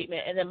the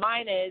statement. And then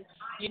mine is,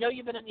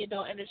 you've been in the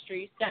adult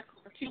industry, sex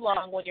work too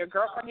long when your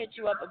girlfriend hits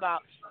you up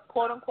about,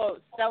 quote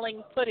unquote,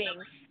 selling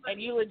pudding,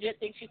 and you legit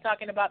think she's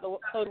talking about the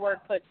code word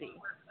pussy.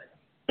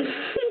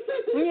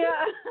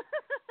 Yeah.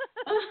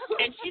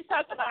 And she's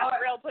talking about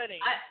real pudding.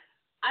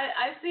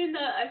 I've seen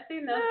those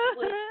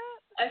lists.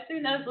 I've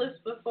seen those lists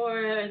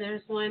before.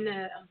 There's one.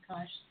 Oh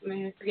gosh,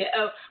 I forget.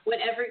 Oh, when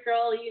every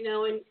girl you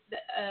know and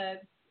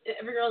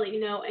every girl that you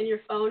know in your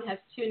phone has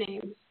two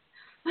names.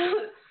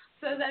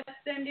 So that's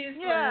Cindy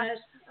slash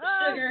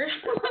Sugar.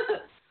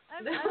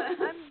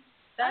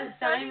 I'm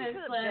starting to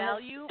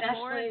value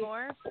more and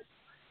more.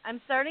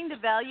 I'm starting to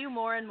value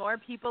more and more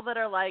people that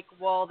are like,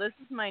 well, this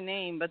is my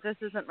name, but this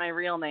isn't my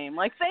real name.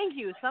 Like, thank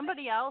you,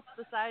 somebody else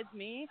besides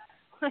me.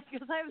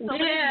 Because I have so many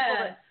people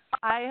that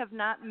I have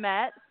not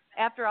met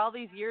after all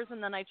these years,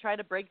 and then I try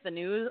to break the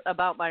news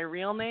about my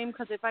real name.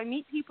 Because if I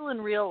meet people in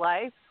real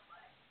life,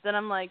 then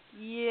I'm like,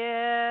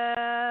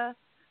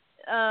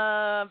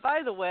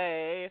 by the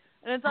way,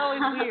 and it's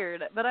always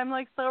weird. But I'm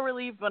like so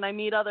relieved when I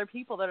meet other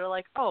people that are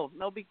like, oh,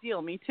 no big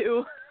deal, me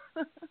too.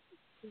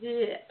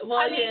 Yeah. Well,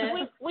 I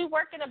mean, we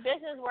work in a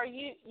business where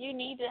you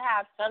need to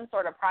have some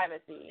sort of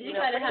privacy. You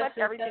gotta pretty have much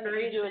everything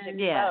you do is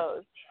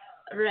exposed.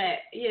 Right.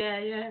 Yeah,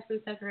 you have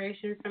some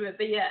separation from it.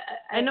 But yeah,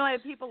 I know I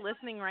have people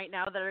listening right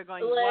now that are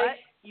going, like, what?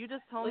 You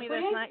just told like, me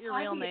that's not your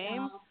real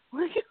name?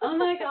 Oh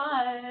my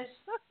gosh.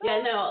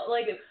 Yeah, no,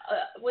 like,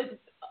 with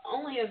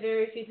only a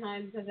very few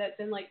times has that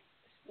been, like,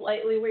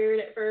 slightly weird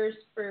at first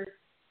for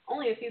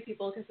only a few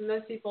people, because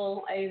most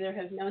people, I either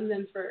have known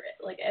them for,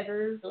 like,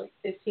 ever, for, like,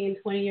 15,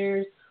 20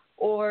 years,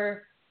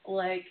 or,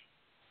 like,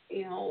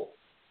 you know,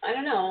 I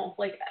don't know,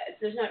 like,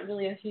 there's not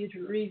really a huge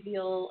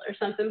reveal or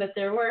something, but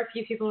there were a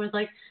few people who were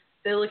like,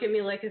 they look at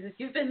me like as if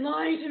you've been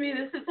lying to me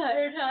this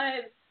entire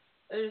time.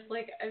 They're just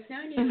like, I've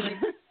known you like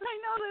I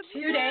know that's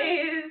 2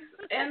 days,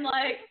 and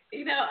like,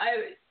 you know,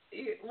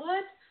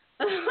 what?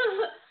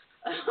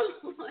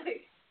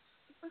 Like,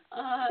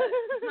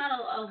 it's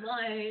not a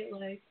lie.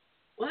 Like,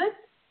 what?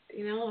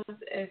 You know,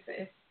 if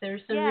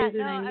there's some reason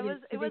I needed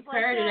to be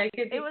credited, I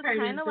could be credited. It was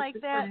kind of like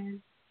that.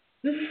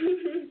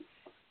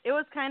 It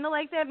was kind of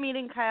like that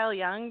meeting Kyle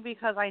Young,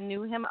 because I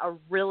knew him a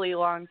really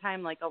long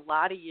time, like a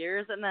lot of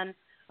years, and then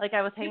like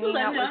I was hanging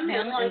out with him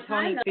and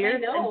Tony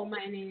Fierce. I know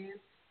my name.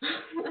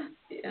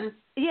 Yeah.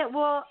 Yeah,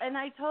 well, and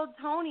I told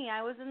Tony,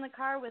 I was in the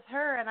car with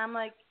her, and I'm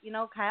like, you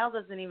know, Kyle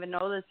doesn't even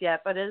know this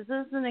yet, but this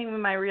isn't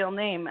even my real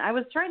name. I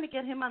was trying to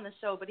get him on the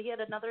show, but he had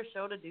another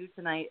show to do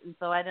tonight, and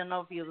so I didn't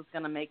know if he was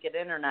going to make it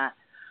in or not.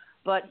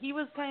 But he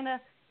was kind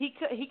of, he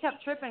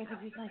kept tripping because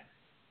he's like,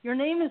 your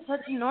name is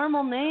such a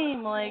normal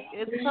name, like,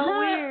 it's so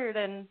weird,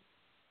 and,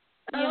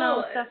 you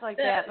know, stuff like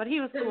that. But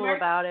he was cool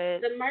about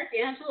it. The Mark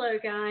Angelo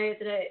guy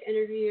that I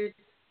interviewed,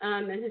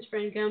 and his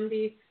friend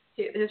Gumby,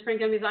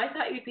 I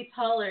thought you'd be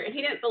taller, and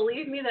he didn't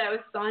believe me that I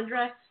was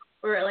Sandra,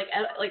 or like,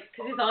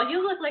 because he's all,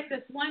 you look like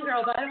this one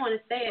girl, but I don't want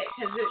to say it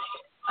because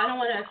I don't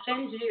want to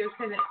offend you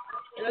because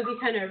it would be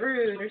kind of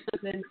rude or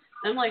something.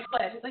 And I'm like,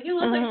 what? He's like, you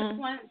look like this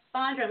one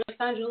Sandra. I'm like,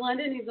 Sandra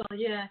London. He's all,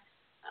 yeah.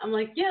 I'm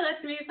like, yeah,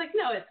 that's me. He's like,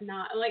 no, it's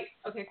not. I'm like,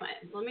 okay, fine.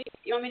 You want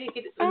me to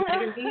get a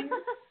magazine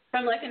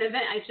from like an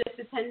event I just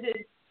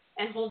attended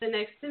and hold it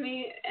next to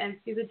me and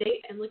see the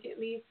date and look at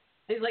me?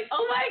 And he's like,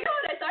 oh my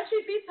God, I thought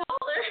she'd be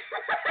taller.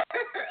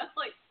 I'm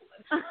like,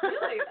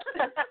 really?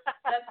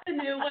 That's the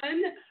new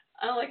one.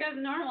 Like, I have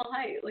normal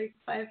height, like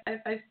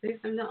 5'5",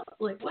 5'6". I'm not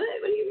like, what?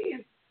 What do you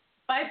mean?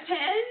 5'10"?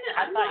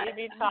 I thought you'd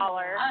be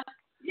taller.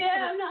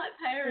 Yeah, I'm not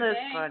Tyra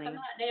Banks. Funny. I'm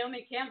not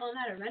Naomi Campbell. I'm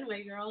not a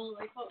runway girl.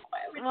 Like,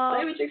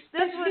 why would you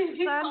expect this me to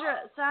be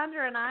was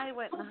Sandra and I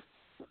went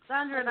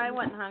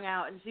and hung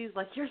out, and she's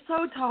like, you're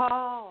so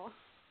tall.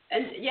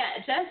 And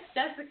yeah,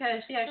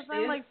 Jessica, she actually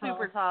I'm is like tall.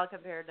 super tall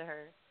compared to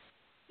her.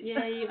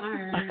 Yeah, you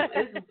are.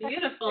 It's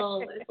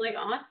beautiful. It's like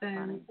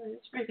awesome.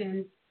 It's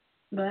freaking.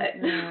 But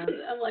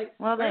I'm like,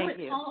 well, where thank would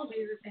you. tall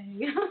do the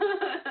thing?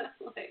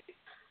 Like,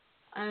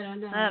 I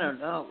don't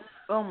know.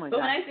 Oh my God.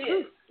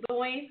 But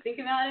when you think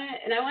about it,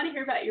 and I want to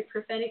hear about your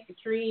prophetic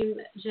dream,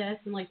 Jess,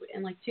 in like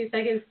 2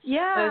 seconds.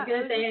 Yeah, I was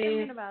gonna say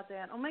thinking about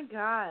that. Oh my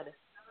God.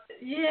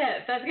 Yeah,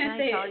 so I was gonna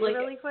say, Can I tell you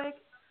really quick?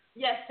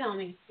 Yes, tell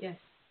me. Yes.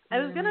 I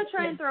was going to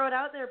try and throw it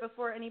out there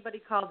before anybody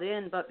called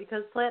in, but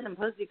because Platinum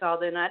Pussy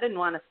called in, I didn't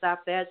want to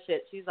stop that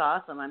shit. She's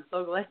awesome. I'm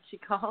so glad she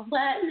called.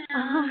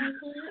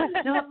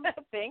 Platinum.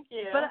 Thank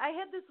you. But I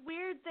had this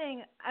weird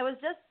thing. I was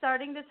just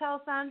starting to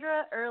tell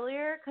Sandra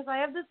earlier, because I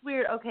have this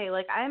weird,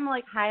 like I'm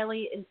like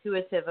highly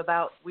intuitive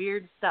about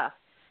weird stuff.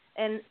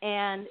 And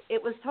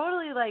it was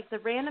totally like the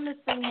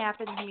randomest thing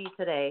happened to me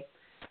today.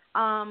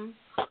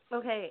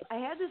 Okay, I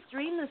had this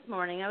dream this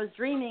morning. I was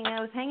dreaming. I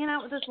was hanging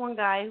out with this one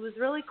guy who was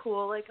really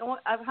cool. Like,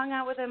 I've hung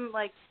out with him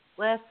like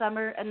last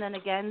summer and then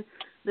again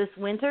this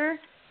winter.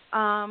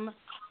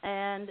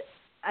 And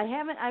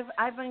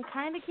I've been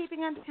kind of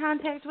keeping in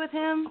contact with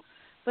him,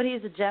 but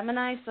he's a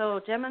Gemini,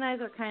 so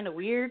Geminis are kind of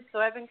weird. So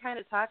I've been kind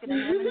of talking to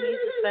him, and he's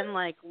just been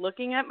like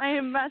looking at my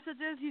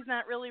messages. He's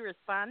not really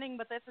responding,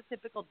 but that's a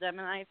typical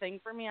Gemini thing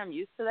for me. I'm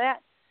used to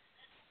that.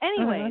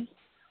 Anyways.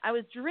 I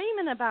was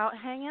dreaming about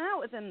hanging out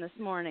with him this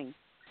morning.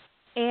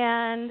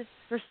 And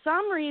for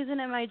some reason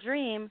in my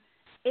dream,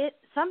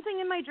 something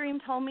in my dream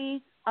told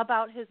me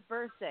about his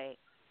birthday.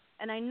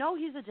 And I know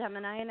he's a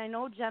Gemini, and I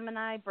know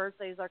Gemini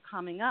birthdays are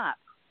coming up.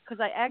 Because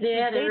I actually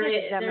dated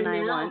a Gemini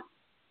once.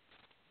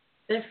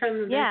 They're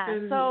from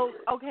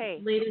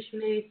latest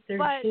May 13th.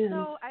 But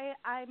so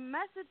I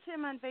messaged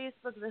him on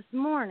Facebook this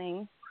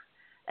morning.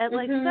 At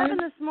like 7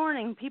 this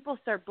morning, people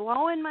start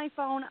blowing my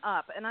phone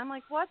up, and I'm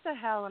like, what the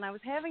hell? And I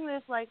was having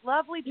this like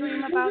lovely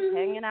dream about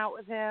hanging out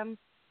with him.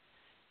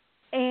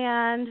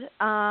 And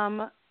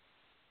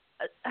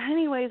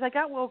anyways, I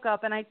got woke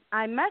up, and I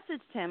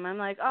messaged him. I'm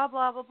like, oh,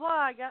 blah, blah, blah.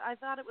 I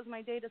thought it was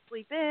my day to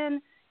sleep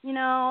in, you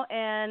know,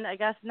 and I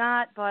guess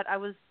not, but I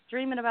was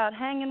dreaming about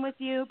hanging with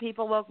you.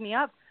 People woke me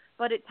up,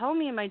 but it told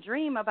me in my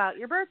dream about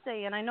your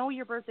birthday, and I know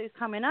your birthday's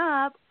coming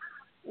up.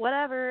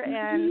 Whatever,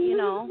 and, you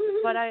know,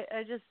 but I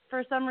just,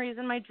 for some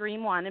reason, my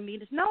dream wanted me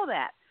to know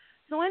that.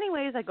 So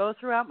anyways, I go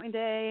throughout my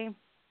day,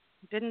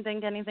 didn't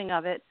think anything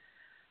of it.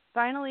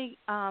 Finally,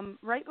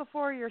 right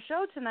before your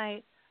show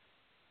tonight,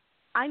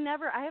 I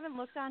haven't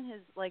looked on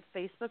his, like,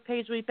 Facebook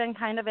page. We've been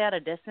kind of at a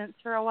distance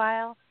for a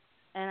while,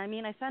 and, I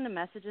mean, I send him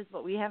messages,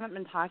 but we haven't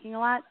been talking a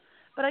lot.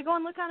 But I go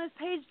and look on his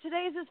page.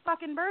 Today's his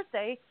fucking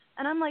birthday,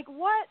 And I'm like,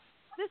 what?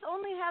 This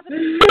only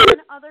happened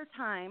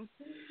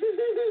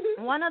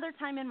one other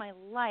time in my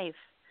life.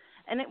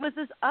 And it was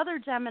this other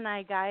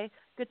Gemini guy,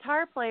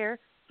 guitar player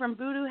from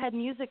Voodoo Head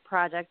Music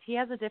Project. He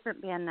has a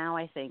different band now,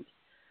 I think.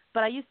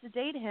 But I used to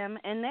date him,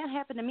 and that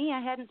happened to me.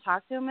 I hadn't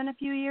talked to him in a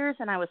few years,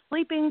 and I was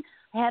sleeping.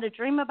 I had a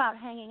dream about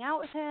hanging out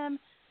with him,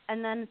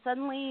 and then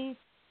suddenly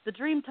the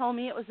dream told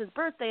me it was his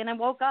birthday, and I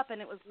woke up, and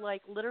it was,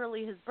 like,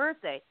 literally his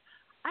birthday.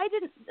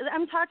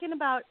 I'm talking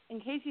about, in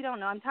case you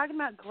don't know, I'm talking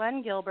about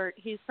Glenn Gilbert.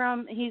 He's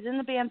in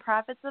the band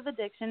Prophets of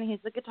Addiction.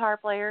 He's the guitar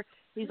player.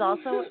 He's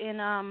also in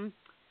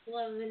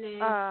Love the name.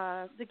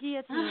 The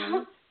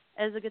Guillotine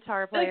as a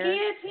guitar player. The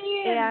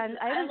Guillotine. And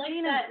I haven't seen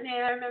him. That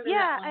name. I remember yeah,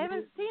 that one. I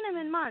haven't seen him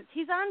in months.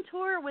 He's on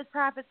tour with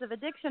Prophets of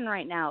Addiction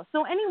right now.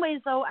 So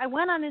anyways, though, I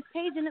went on his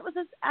page, and it was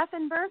his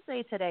effing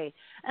birthday today.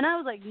 And I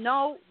was like,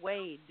 no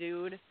way,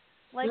 dude.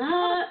 Like,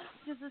 how the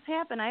fuck does this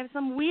happen? I have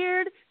some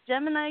weird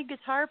Gemini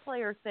guitar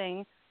player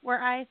thing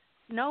where I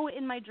know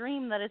in my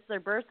dream that it's their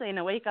birthday, and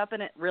I wake up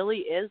and it really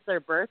is their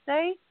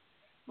birthday.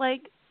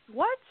 Like,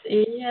 what?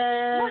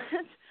 Yeah. What?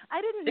 I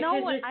didn't know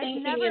what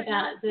I've never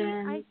about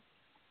them.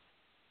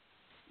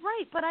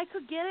 Right, but I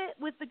could get it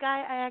with the guy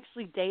I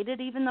actually dated,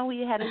 even though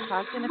we hadn't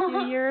talked in a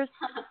few years,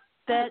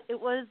 that it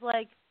was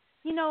like,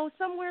 you know,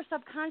 somewhere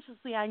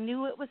subconsciously I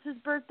knew it was his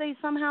birthday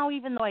somehow,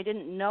 even though I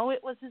didn't know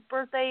it was his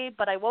birthday,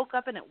 but I woke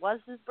up and it was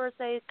his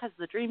birthday because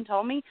the dream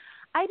told me.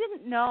 I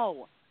didn't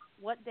know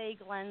what day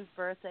Glenn's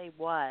birthday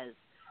was,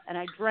 and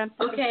I dreamt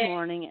it this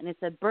morning, and it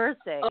said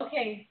birthday.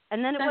 Okay.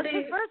 And then it was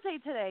his birthday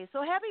today,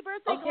 so happy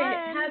birthday,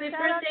 Glenn. Happy Shout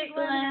birthday, out to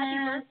Glenn.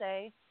 Happy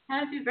birthday.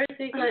 Happy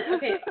birthday, Glenn.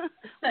 Okay.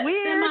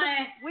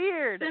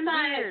 Weird.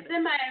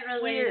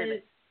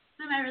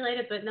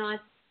 Semi-related, but not.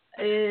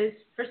 Is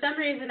for some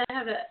reason I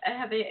have a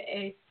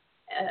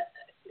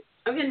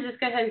I'm gonna just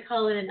go ahead and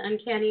call it an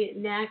uncanny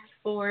knack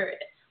for.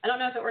 I don't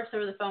know if it works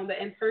over the phone, but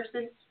in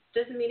person,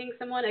 just meeting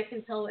someone, I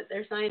can tell what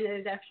their sign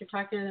is after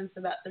talking to them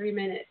for about 3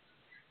 minutes.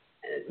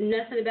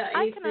 Nothing about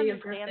anything. I can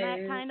understand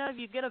that kind of.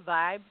 You get a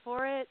vibe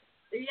for it.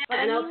 Yeah, but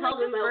and I'll tell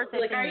them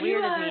like, are you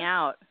me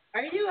out?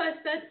 Are you a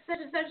such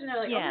and such? And they're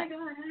like, oh my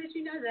god, how did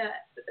you know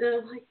that?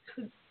 And I'm like,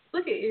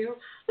 look at you.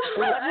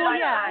 Well,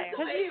 yeah,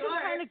 because you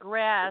can kind of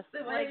grasp,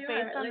 like,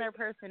 based on their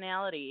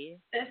personality.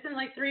 It's in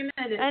like 3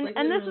 minutes.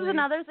 And this is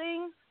another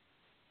thing.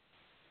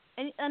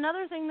 And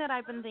another thing that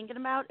I've been thinking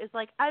about is,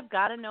 like, I've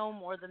got to know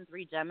more than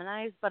 3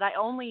 Geminis, but I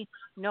only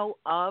know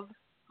of,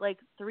 like,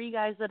 3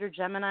 guys that are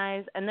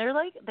Geminis, and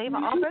they've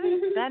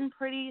already been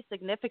pretty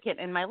significant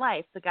in my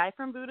life. The guy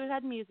from Voodoo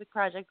Head Music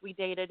Project we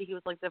dated, he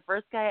was, like, the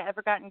first guy I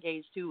ever got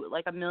engaged to,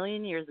 like, a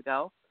million years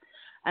ago.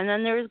 And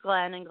then there's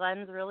Glenn, and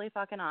Glenn's really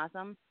fucking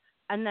awesome.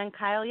 And then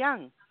Kyle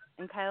Young.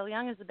 And Kyle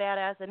Young is a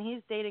badass, and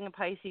he's dating a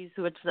Pisces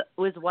who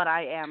is what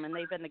I am, and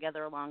they've been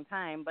together a long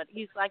time. But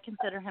I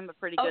consider him a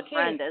pretty good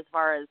friend as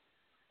far as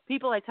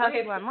people I talk to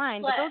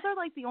online. But those are,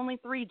 like, the only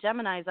 3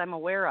 Geminis I'm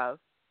aware of.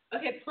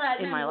 Okay,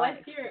 Platinum, in my life.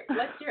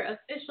 what's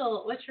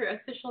your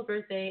official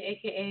birthday,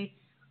 aka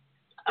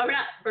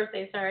not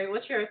birthday, sorry.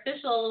 What's your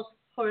official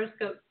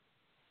horoscope?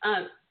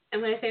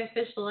 And when I say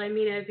official, I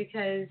mean it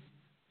because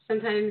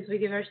sometimes we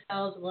give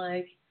ourselves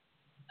like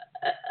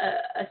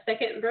a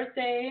second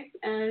birthday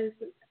as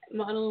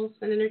models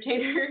and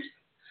entertainers.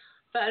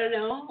 But I don't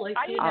know, like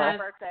I you have a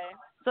birthday.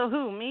 So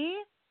who, me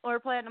or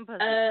Platinum Pussy?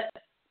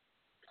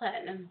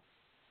 Platinum.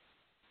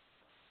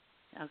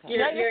 Okay. You're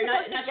not your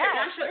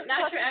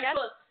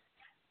actual.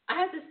 I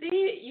have to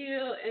see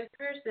you in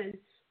person,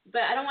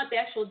 but I don't want the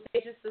actual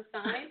date, just the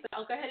sign. But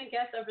I'll go ahead and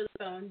guess over the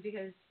phone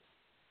because.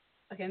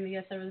 Okay, I'm gonna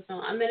guess over the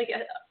phone. I'm gonna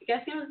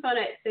guessing over the phone.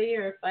 I'd say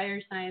you're a fire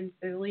sign,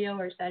 so Leo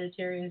or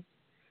Sagittarius.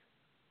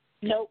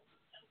 Nope.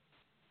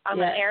 I'm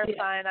an air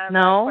sign. I'm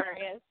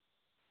Aquarius.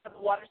 I'm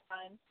a water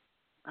sign.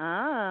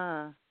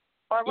 Ah.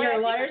 Or you're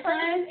a water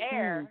sign?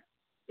 Air.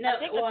 No, I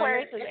think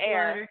Aquarius is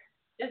air. Water.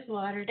 It's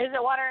water. Is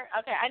it water?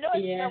 Okay, I know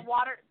it's the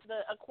water,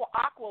 the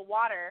aqua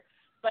water,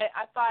 but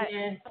I thought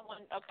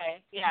someone.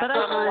 Okay, yeah, but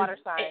I'm a water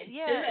sign.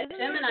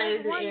 Gemini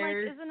is one,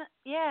 air. Like, isn't it?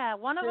 Yeah,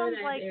 one of them's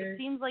like air. It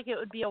seems like it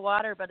would be a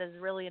water, but is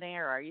really an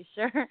air. Are you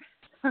sure?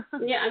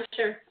 Yeah, I'm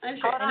sure.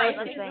 Hold on,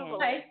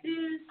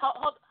 Pisces.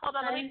 Hold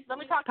on. Let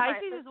me talk to my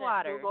Pisces is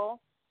water. Google.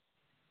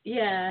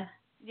 Yeah.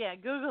 Yeah,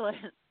 Google it.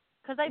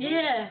 Because I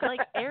think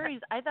like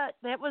Aries, I thought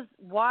that was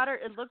water.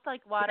 It looked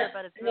like water,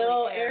 but it's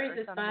really air. Aries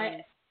is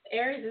fire.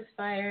 Aries is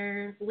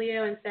fire.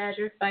 Leo and Sag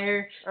are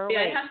fire.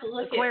 I have to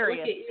look at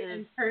you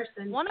in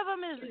person. One of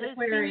them is. It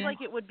seems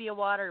like it would be a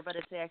water, but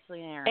it's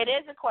actually an air. It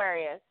is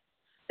Aquarius.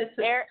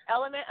 Air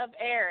element of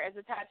air is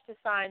attached to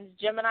signs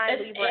Gemini,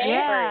 Libra, and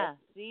Aquarius.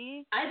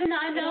 See? I did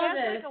not know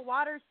this. It has like a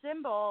water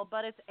symbol,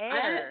 but it's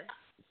air.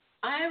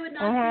 I would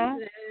not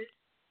think this.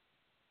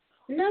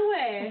 No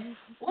way.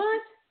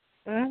 What?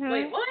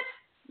 Wait, what?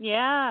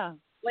 Yeah.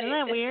 Wait,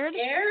 isn't that weird?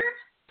 Air?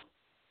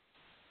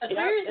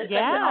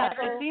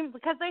 It seems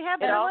because they're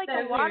like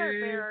a water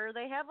bearer.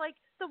 They have like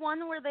the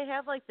one where they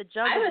have like the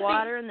jug of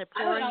water and they're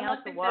pouring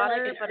out the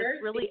water, like but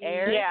it's really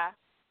air. Yeah.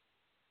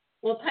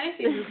 Well,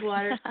 Pisces is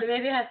water, so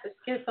maybe I have to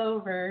skip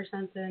over or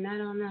something. I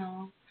don't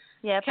know.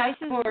 Yeah, Pisces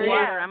is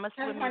water. I'm a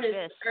swimmy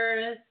fish.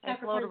 Earth. I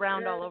float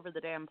around all over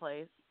the damn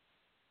place.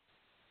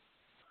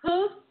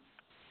 Who?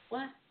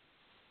 What?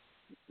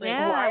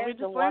 Yeah, we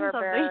just learned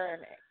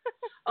something.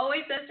 Oh,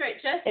 wait, that's right.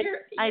 Just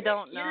I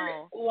don't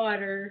know.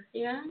 Water,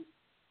 yeah?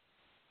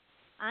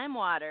 I'm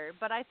water,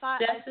 but I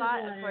thought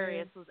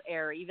Aquarius was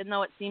air, even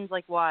though it seems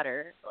like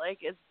water. Like,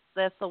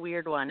 that's the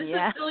weird one,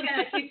 yeah. It's still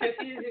going to keep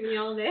confusing me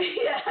all day.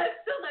 Yeah, I'm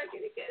still not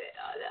going to get it.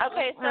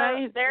 Okay,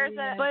 so there's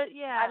a... But,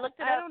 yeah, I looked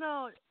it up. I up. don't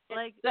know.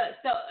 Like, so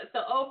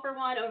 0 for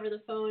 1 over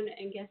the phone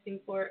and guessing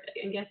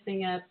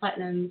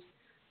platinums.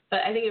 But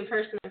I think in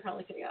person I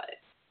probably could have got it.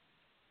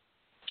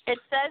 It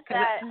says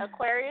that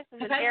Aquarius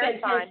is an air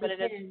sign, but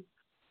it is...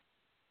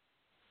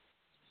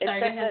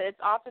 It's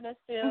often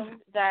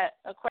assumed that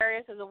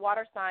Aquarius is a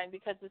water sign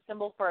because the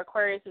symbol for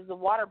Aquarius is the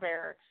water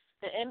bearer.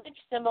 The image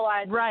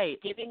symbolizes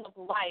giving of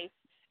life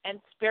and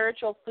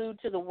spiritual food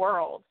to the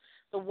world.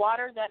 The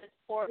water that is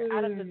poured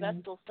out of the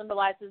vessel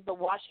symbolizes the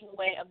washing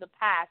away of the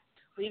past,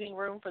 leaving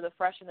room for the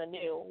fresh and the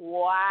new.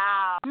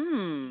 Wow. So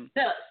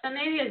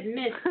maybe it's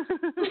mist.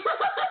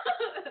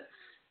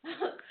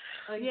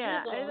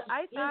 Yeah,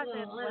 I thought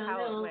that's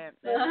how it went.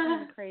 That's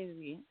kind of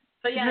crazy.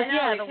 But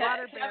yeah, the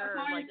water bearer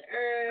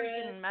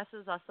freaking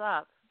messes us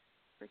up.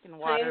 Freaking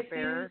water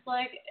bearer.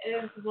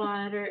 Is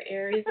water.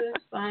 Aries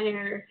is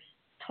fire.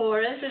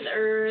 Taurus is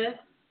earth.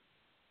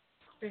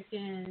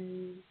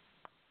 Freaking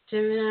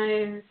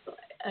Gemini is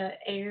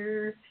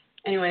air.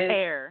 Anyway.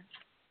 Air.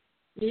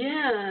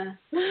 Yeah.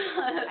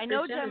 I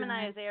know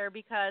Gemini is air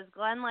because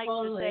Glenn likes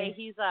to say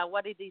he's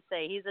what did he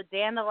say? He's a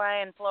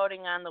dandelion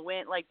floating on the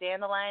wind, like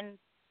dandelion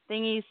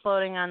thingies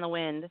floating on the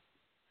wind.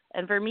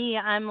 And for me,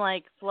 I'm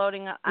like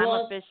floating. I'm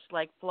a fish,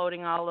 like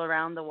floating all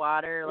around the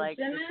water, like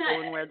just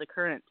going where the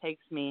current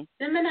takes me.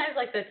 Gemini is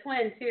like the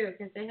twin too,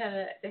 because they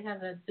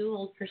have a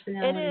dual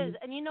personality. It is,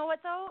 and you know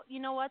what though?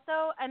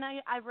 And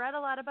I've read a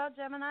lot about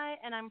Gemini,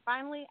 and I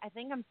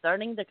think I'm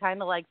starting to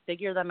kind of like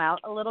figure them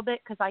out a little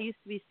bit because I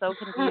used to be so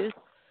confused,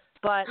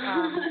 but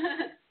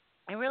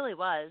I really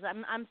was.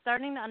 I'm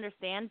starting to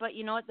understand, but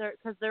you know what?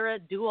 Because they're a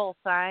dual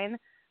sign.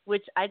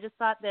 Which I just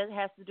thought that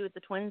has to do with the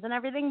twins and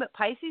everything, but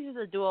Pisces is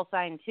a dual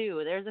sign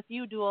too. There's a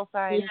few dual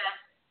signs,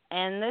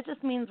 and that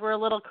just means we're a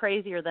little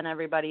crazier than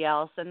everybody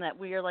else, and that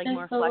we are like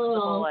more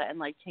flexible and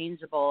like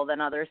changeable than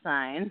other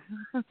signs.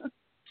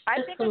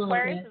 I think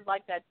Aquarius is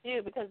like that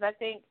too, because I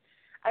think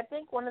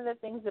one of the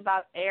things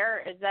about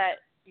air is that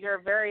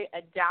you're very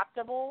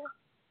adaptable.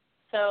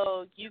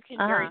 So you can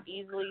very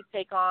easily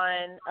take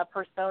on a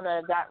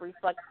persona that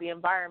reflects the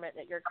environment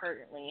that you're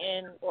currently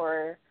in,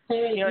 or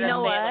you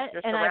know what?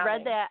 Like and I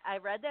read that.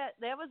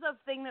 That was a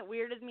thing that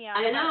weirded me out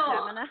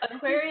about Gemini.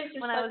 Aquarius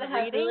when I was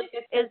reading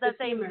is that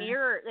they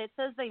mirror. It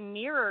says they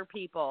mirror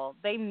people.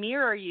 They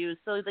mirror you,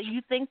 so that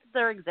you think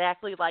they're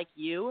exactly like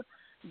you.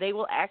 They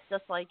will act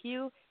just like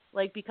you.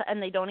 Like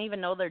and they don't even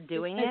know they're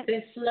doing it.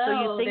 So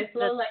you think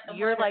that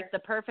you're like the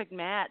perfect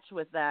match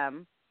with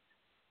them.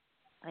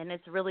 And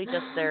it's really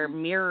just their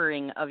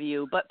mirroring of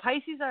you. But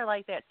Pisces are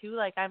like that too.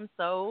 Like I'm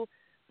so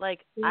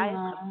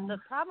the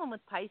problem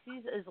with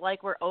Pisces is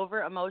like we're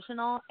over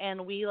emotional and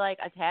we like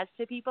attach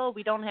to people.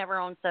 We don't have our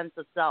own sense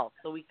of self.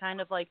 So we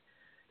kind of like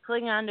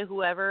cling on to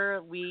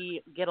whoever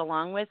we get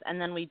along with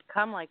and then we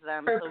become like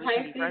them so we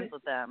can be friends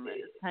with them.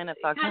 It's kind of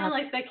fucked up. Kind of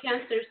like the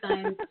Cancer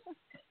signs.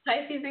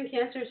 Pisces and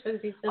Cancer are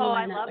supposed to be similar. Oh,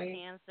 I love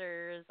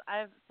Cancers.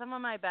 Some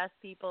of my best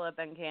people have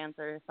been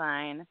Cancer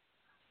sign.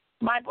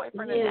 My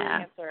boyfriend is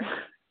Cancer.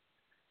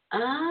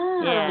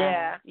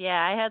 Yeah.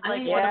 I had one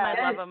of my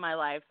love of my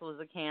life was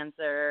a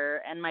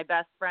Cancer, and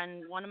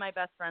one of my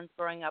best friends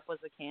growing up was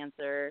a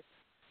Cancer.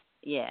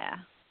 Yeah.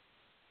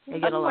 I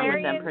get along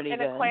with them pretty good.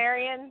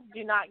 Aquarians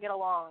do not get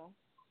along.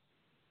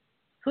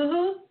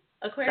 Who?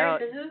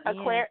 Aquarius and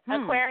who?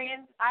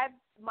 Aquarians.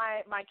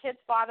 My kid's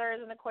father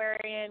is an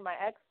Aquarian. My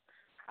ex.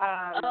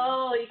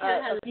 You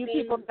can't have a few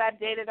people that I've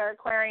dated are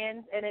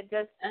Aquarians, and it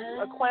just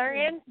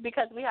Aquarians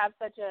because we have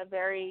such a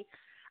very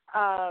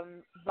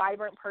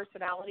vibrant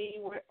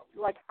personality.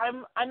 Like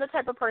I'm the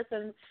type of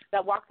person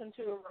that walks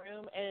into a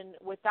room and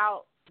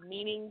without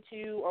meaning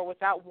to or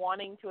without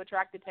wanting to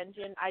attract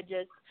attention, I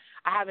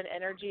have an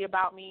energy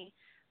about me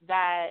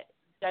that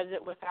does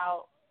it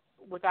without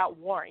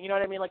warrant. You know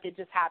what I mean? Like it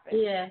just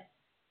happens. Yeah.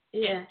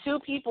 And two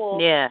people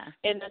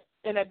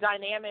in a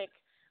dynamic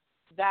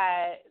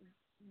that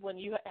when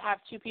you have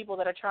two people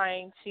that are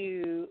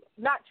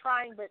not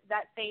trying, but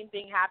that same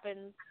thing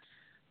happens,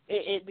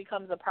 it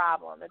becomes a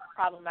problem. It's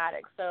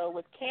problematic. So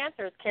with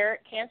Cancers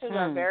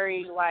are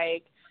very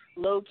like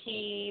low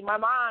key. My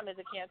mom is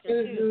a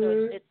Cancer too,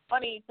 so it's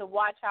funny to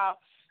watch how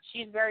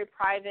she's very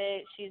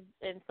private.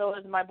 And so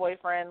is my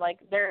boyfriend. Like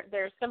their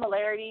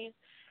similarities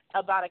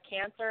about a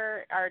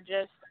Cancer are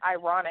just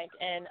ironic.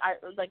 And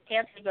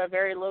Cancers are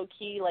very low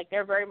key. Like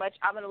they're very much,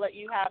 I'm gonna let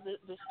you have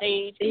the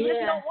stage, even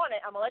if you don't want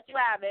it. I'm gonna let you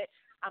have it.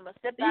 I'm gonna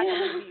sit back.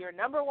 I'm gonna be your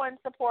number one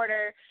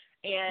supporter.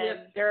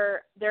 And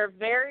they're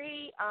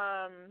very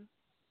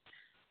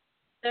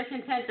they're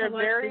content to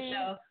watch the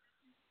show.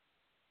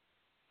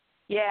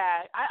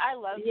 Yeah, I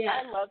love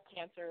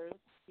Cancers.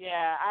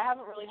 Yeah, I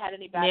haven't really had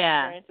any bad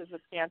experiences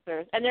with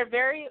cancers, and they're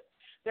very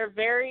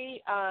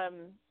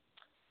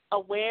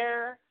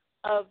aware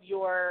of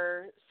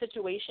your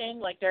situation.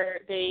 Like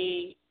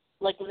they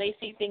when they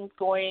see things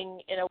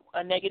going in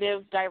a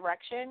negative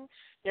direction,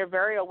 they're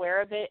very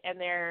aware of it, and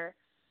they're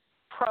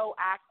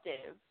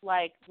proactive.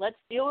 Like, let's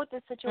deal with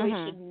this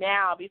situation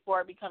now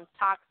before it becomes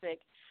toxic.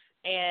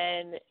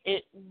 And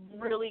it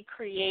really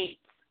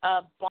creates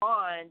a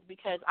bond,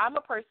 because I'm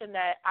a person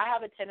that I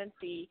have a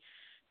tendency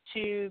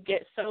to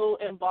get so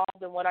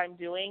involved in what I'm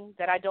doing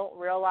that I don't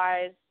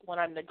realize when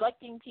I'm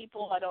neglecting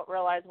people. I don't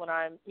realize when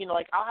I'm,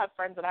 like, I'll have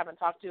friends that I haven't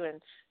talked to in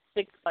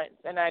 6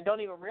 months, and I don't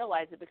even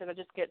realize it because I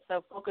just get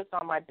so focused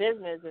on my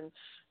business and,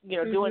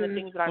 doing the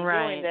things that I'm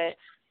doing that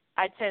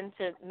I tend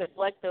to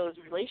neglect those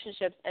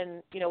relationships.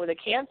 And, with a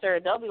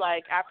cancer, they'll be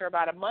like, after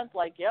about a month,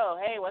 like, yo,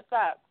 hey, what's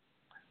up?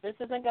 This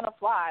isn't going to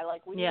fly.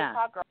 Like, we need to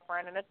talk,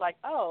 girlfriend. And it's like,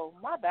 oh,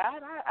 my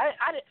bad.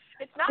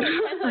 It's not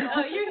intentional.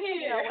 Oh, you're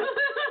here.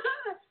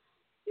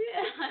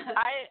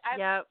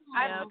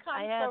 I've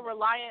become so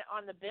reliant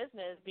on the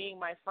business being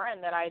my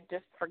friend that I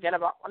just forget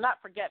about, well, not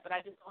forget, but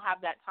I just don't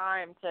have that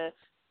time to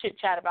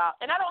chit-chat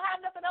about. And I don't have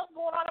nothing else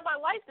going on in my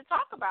life to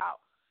talk about.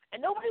 And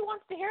nobody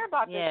wants to hear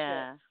about this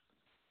shit.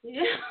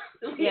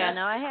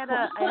 No, I had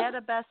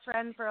a best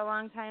friend for a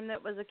long time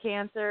that was a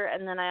cancer,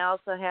 and then I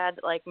also had,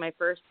 like, my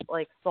first,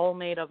 like,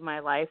 soulmate of my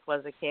life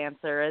was a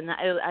cancer, and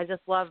I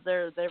just love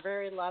they're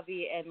very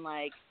lovey and,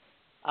 like,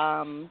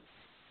 on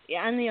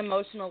the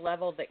emotional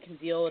level that can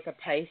deal with a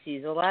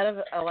Pisces. A lot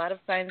of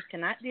signs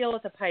cannot deal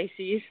with a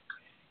Pisces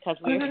because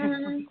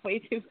we're way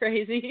too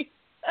crazy.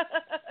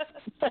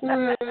 But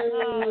me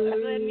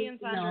and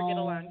Sandra get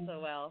along so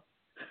well.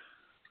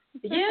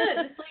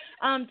 Yeah.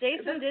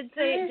 Jason did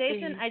say.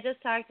 Jason, I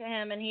just talked to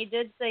him, and he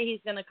did say he's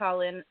going to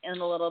call in a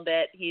little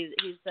bit. He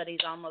said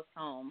he's almost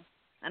home.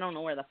 I don't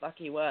know where the fuck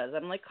he was.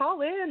 I'm like, call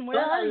in. Where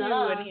are you?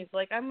 And he's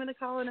like, I'm going to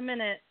call in a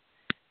minute.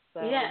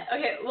 So yeah.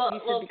 Okay. Well,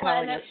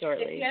 calling us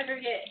shortly.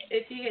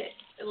 If you get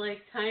like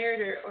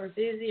tired or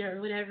busy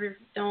or whatever,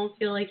 don't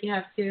feel like you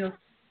have to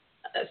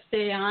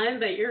stay on.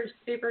 But you're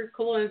super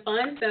cool and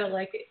fun. So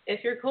like,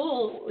 if you're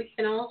cool, we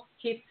can all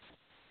keep,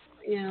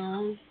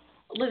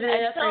 living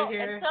it up right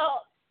here.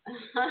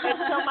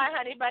 Until my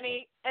honey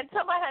bunny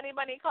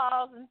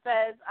calls and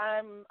says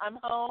I'm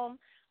home,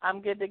 I'm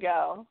good to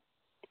go.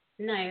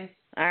 Nice.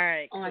 All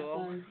right.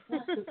 Awesome.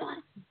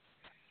 Cool.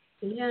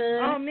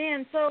 Yeah. Oh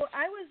man, so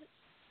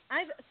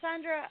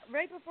Sandra,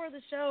 right before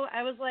the show,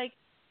 I was like,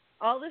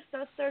 all this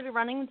stuff started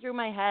running through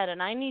my head,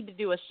 and I need to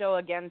do a show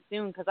again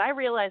soon because I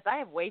realized I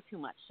have way too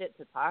much shit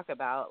to talk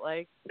about.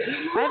 Like,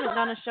 I haven't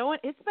done a show.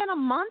 It's been a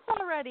month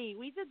already.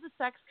 We did the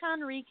SexCon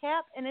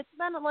recap, and it's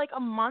been like a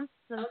month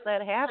since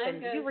that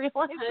happened. Did you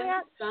realize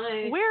that?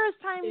 Where has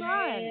time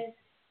gone?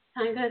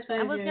 Time goes by.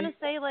 I was going to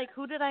say, like,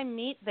 who did I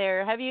meet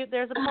there?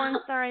 There's a porn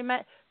star I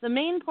met. The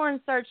main porn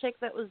star chick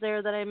that was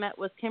there that I met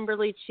was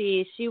Kimberly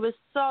Chi. She was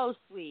so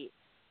sweet.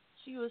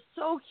 She was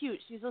so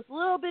cute. She's this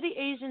little bitty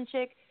Asian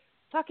chick,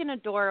 fucking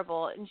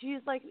adorable, and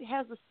she's like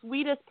has the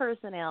sweetest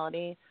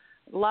personality.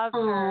 Love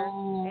her.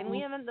 And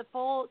the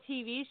full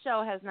TV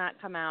show has not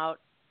come out.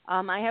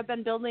 I've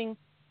been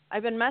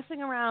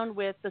messing around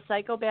with the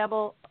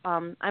Psychobabble.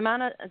 I'm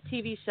on a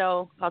TV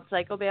show called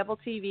Psychobabble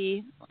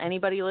TV.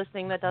 Anybody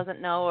listening that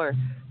doesn't know, or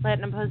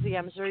Platinum Pussy,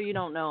 I'm sure you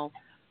don't know.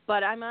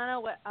 But I'm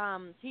on a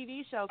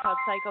TV show called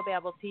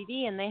Psychobabble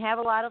TV, and they have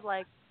a lot of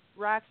like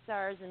rock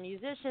stars and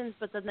musicians,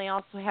 but then they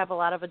also have a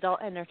lot of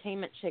adult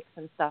entertainment chicks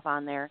and stuff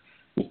on there.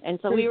 And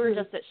so we were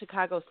just at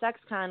Chicago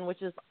SexCon,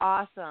 which is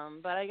awesome.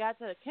 But I got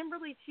to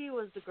Kimberly Chi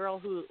was the girl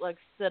who like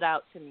stood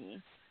out to me,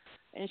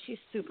 and she's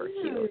super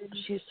cute.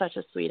 She's such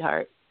a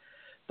sweetheart.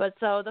 But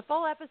so the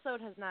full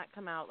episode has not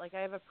come out. Like I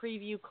have a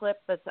preview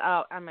clip that's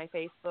out on my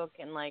Facebook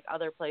and like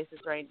other places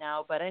right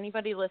now. But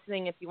anybody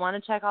listening, if you want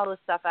to check all this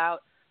stuff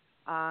out,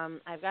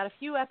 I've got a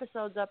few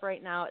episodes up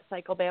right now at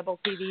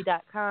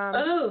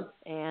psychobabbletv.com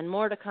and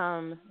more to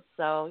come.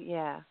 So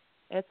yeah.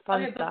 It's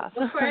fun stuff.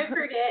 Before I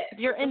forget, if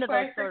you're into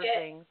those sort of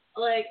things.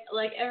 Like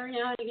every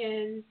now and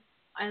again,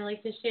 I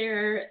like to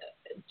share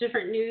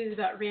different news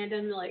about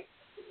random like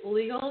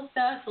legal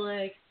stuff,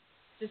 like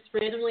just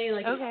randomly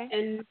like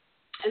in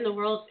the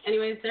world.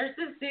 Anyways, there's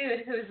this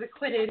dude who was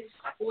acquitted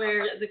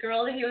where the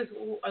girl that he was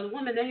or the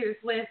woman that he was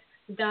with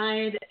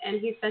died,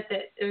 and he said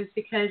that it was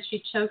because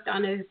she choked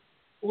on his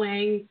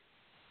wang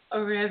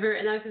or whatever,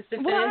 and that was his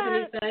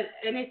defense,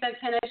 and he said,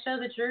 can I show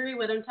the jury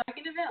what I'm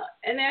talking about?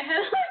 And they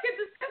had like a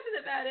discussion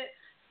about it,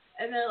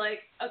 and they're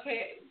like,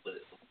 okay,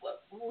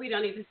 we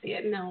don't need to see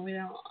it. No, we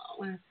don't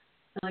want to.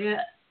 Like,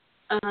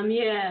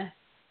 yeah.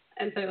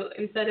 And so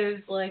instead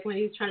of like when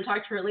he's trying to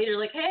talk to her later,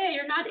 like, hey,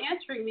 you're not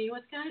answering me. How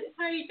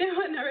are you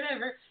doing or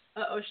whatever?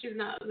 She's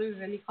not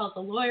moving. He called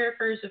the lawyer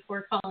first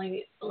before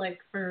calling like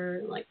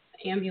for like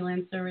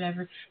ambulance or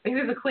whatever. But he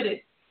was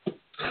acquitted.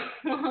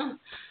 Without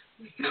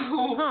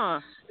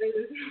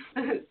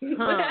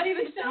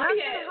even showing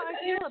it. How I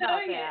feel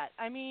about that.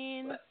 I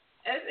mean,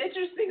 it's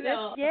interesting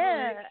though.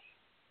 Yeah.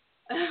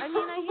 I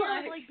mean, I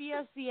hear like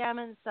BSDM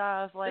and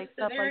stuff like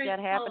that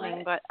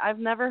happening, but I've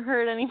never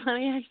heard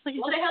anybody actually.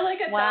 Well, they had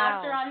like a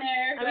doctor on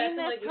there. I mean,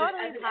 that's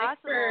totally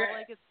possible.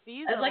 Like it's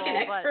feasible. As like an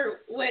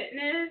expert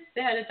witness,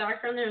 they had a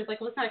doctor on there. It was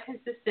like, well, it's not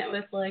consistent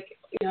with like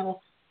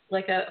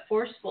like a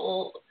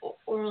forceful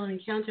oral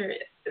encounter.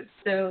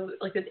 So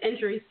like there's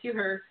injuries to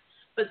her,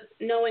 but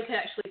no one could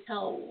actually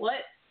tell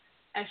what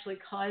actually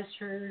caused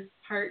her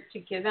heart to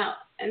give out.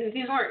 And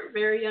these weren't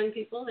very young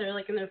people. They're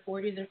like in their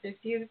 40s or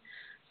 50s.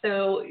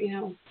 So,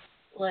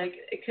 like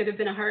it could have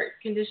been a heart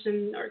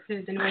condition or it could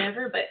have been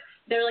whatever. But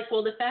they're like,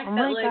 well, the fact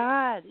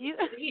that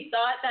he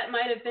thought that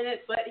might have been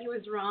it, but he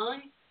was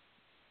wrong,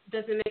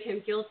 doesn't make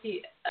him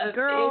guilty of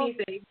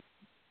anything.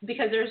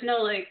 Because there's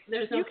no.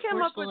 You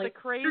came up with the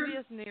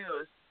craziest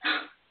news.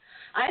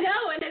 I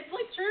know, and it's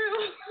like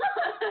true.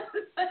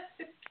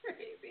 It's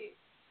crazy.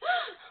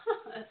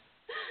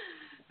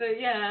 But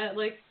yeah,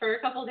 like for a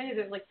couple of days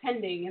it was like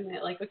pending, and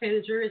they're like, okay,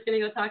 the jury's gonna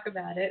go talk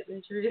about it.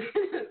 The jury's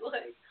gonna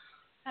like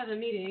have a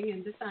meeting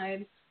and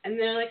decide, and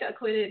they're like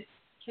acquitted.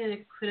 Can't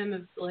acquit him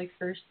of like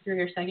first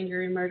degree or second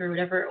degree murder,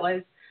 whatever it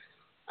was.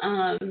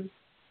 And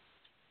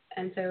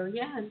so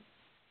yeah,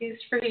 he's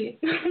free.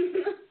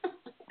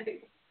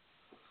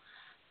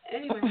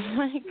 Anyway. Oh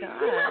my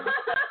God.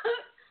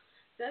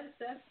 That's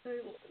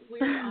the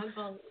weird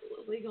oddball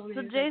legal news.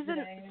 So Jason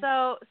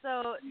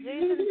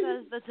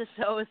says that the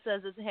show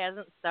says it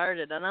hasn't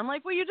started, and I'm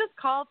like, well, you just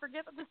call.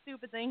 Forget what the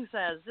stupid thing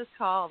says. Just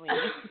call me.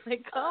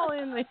 Like, call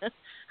in, man.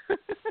 It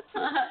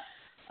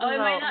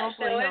might not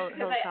show it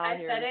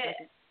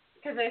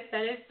because I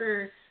set it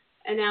for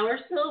an hour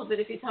still. But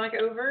if you talk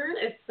over,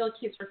 it still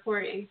keeps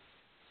recording.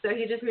 So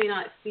he just may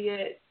not see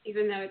it,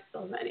 even though it's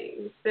still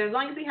running. So as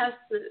long as he has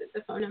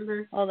the phone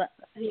number. Hold on.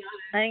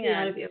 Hang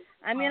on.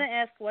 I'm going to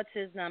ask what's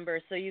his number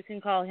so you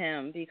can call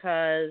him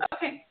because...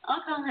 Okay,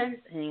 I'll call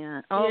him. Hang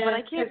on. Oh, yeah, but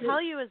I can't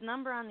tell you his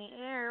number on the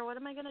air. What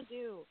am I going to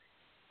do?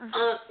 You know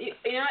what?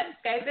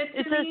 Skype it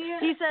to me.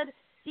 He said...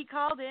 He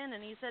called in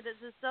and he said,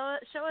 the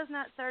show has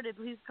not started.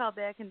 Please call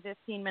back in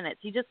 15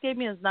 minutes. He just gave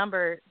me his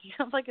number.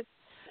 I'm like,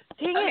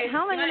 dang it,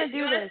 how am I going to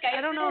do this?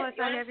 I don't know if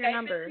I have your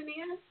number.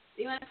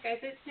 You want to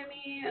Skype it to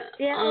me?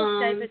 Yeah, I'll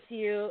Skype it to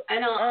you.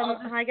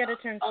 I got to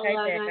turn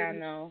Skype back on,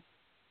 though.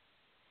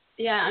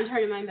 Yeah, I'm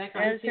turning mine back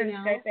on, too,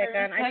 now. Skype back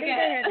on. I think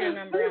I have your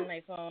number on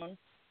my phone.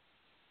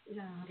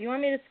 Yeah. Do you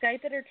want me to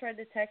Skype it or try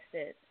to text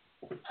it?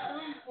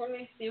 Let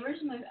me see.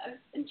 I've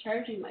been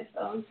charging my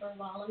phone for a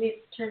while. Let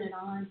me turn it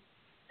on.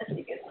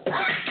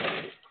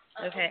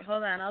 Okay,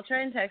 hold on. I'll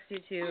try and text you,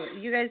 too.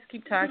 You guys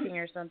keep talking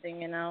or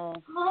something, and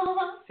I'll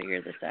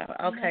figure this out.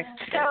 I'll text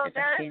you if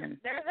I can.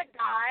 There's a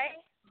guy...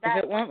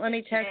 If it won't let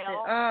me text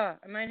it, I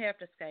might have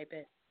to Skype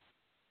it.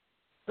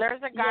 There's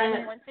a guy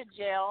that went to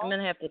jail. I'm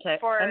gonna have to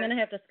I'm gonna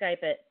have to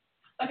Skype it.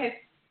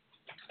 Okay.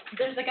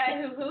 There's a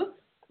guy who?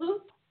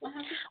 What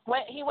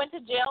happened? He went to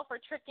jail for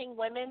tricking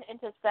women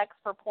into sex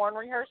for porn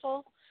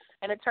rehearsals,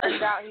 and it turns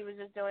out he was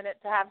just doing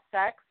it to have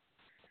sex.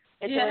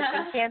 It's in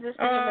Kansas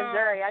City,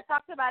 Missouri. I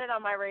talked about it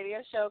on my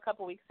radio show a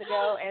couple weeks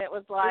ago, and it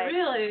was like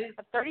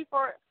a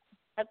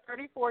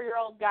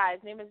 34-year-old guy.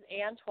 His name is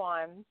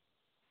Antoine.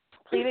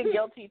 Pleaded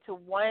guilty to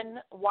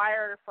one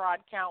wire fraud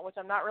count, which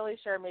I'm not really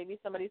sure. Maybe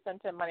somebody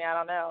sent him money. I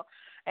don't know.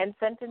 And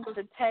sentenced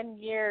to 10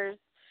 years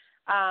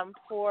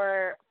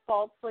for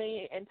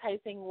falsely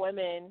enticing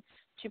women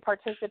to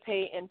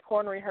participate in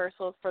porn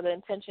rehearsals for the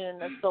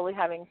intention of solely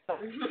having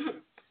sex.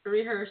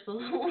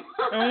 Rehearsal.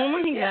 Oh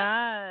my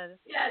God.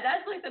 Yeah,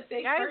 that's like the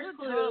big Guys first would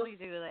clue. Totally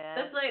do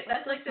that.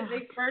 That's like the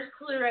big first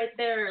clue right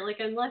there. Like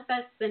unless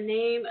that's the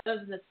name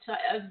of the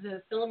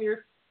film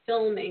you're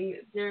filming,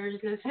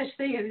 there's no such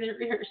thing as a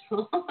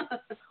rehearsal.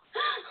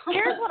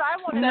 Here's what I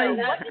want to know.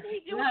 What did he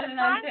do with the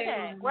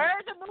content? Where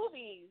are the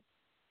movies?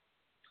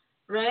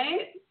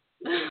 Right?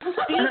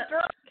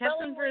 Kept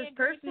them for his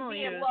personal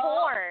use.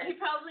 He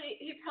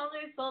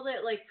probably sold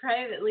it like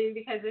privately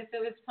because if it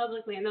was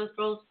publicly and those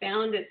girls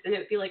found it, then it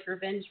would be like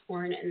revenge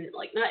porn, and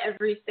like not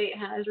every state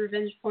has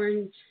revenge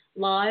porn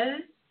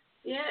laws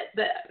yet,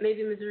 but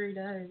maybe Missouri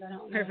does. I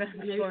don't know.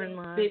 Revenge porn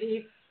laws.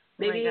 Maybe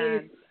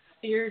he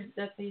feared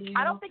that they do.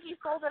 I don't think he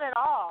sold it at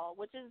all,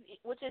 which is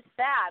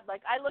sad.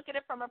 Like I look at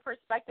it from a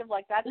perspective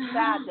like that's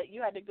sad that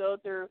you had to go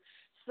through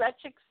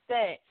such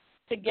extent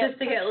to get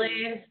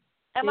laid.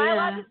 Am I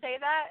allowed to say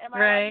that? Am I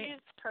allowed to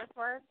use curse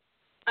words?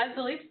 I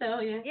believe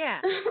so, yeah.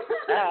 Yeah.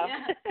 Oh.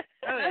 Yeah.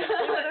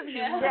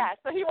 Yeah,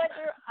 so he went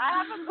through, I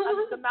have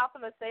the mouth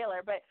of a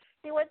sailor, but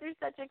he went through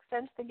such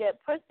extents to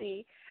get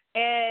pussy,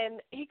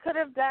 and he could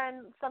have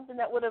done something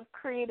that would have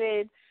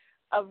created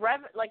an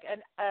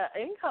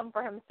income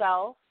for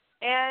himself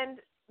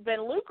and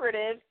been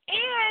lucrative,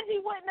 and he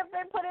wouldn't have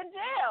been put in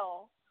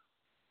jail.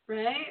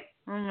 Right?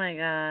 Oh, my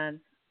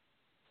God.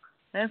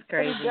 That's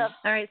crazy. All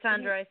right,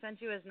 Sandra, I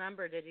sent you his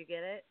number. Did you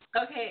get it?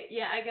 Okay,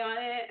 yeah, I got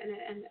it,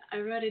 and I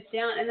wrote it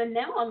down. And then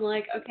now I'm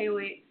like, okay,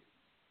 wait.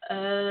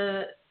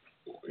 Now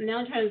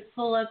I'm trying to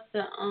pull up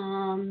the,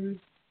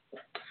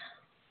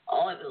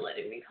 it's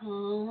letting me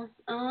call.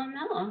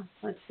 No.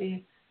 Let's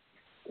see.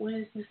 What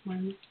is this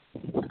one?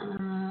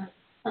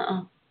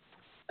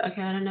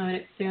 Okay, I don't know what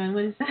it's doing.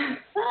 What is that?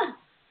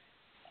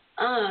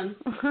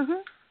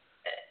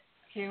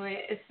 Okay,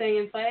 wait. It's saying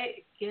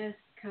invite guest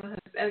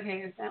co-host. Okay,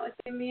 is that what's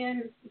in me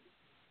in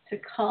to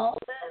call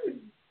them?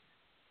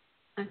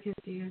 I'm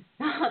confused.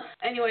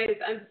 Anyways,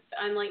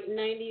 I'm like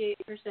 98%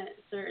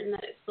 certain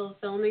that it's still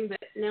filming, but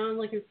now I'm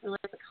looking for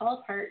like the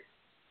call part.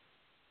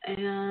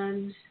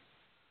 And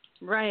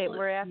right,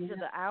 we're after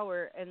the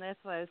hour, and that's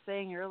what I was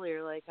saying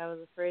earlier. Like I was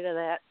afraid of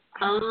that.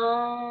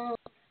 Oh,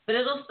 but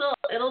it'll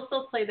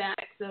still play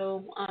back.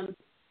 So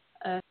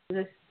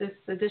this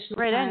additional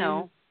right, time. I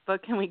know.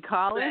 But can we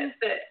call in?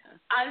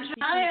 I'm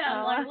trying.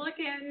 I'm like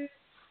looking.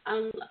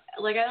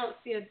 Like I don't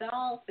see a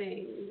doll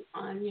thing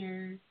on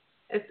your.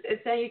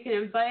 It's saying you can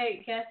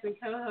invite guests and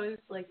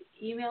co-hosts, like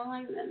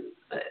emailing them,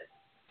 but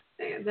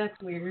that's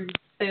weird.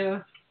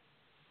 So,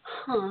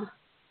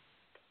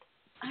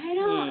 I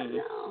don't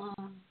know.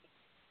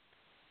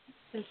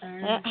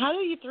 How do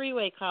you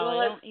three-way call? Well,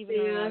 I don't even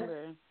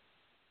remember.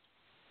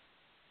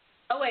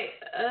 Oh wait.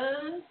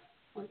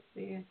 Let's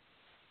see.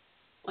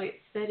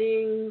 Wait,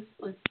 settings.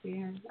 Let's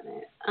see.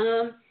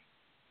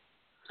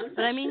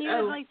 But I mean, you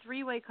have like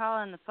three-way call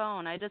on the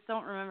phone. I just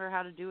don't remember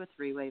how to do a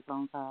three-way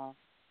phone call.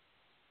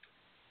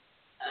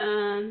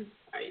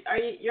 Are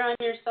you're on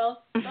your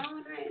cell phone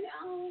right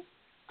now?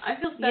 I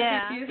feel so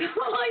confused.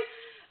 Like,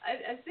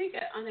 I think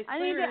on a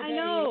clear day. I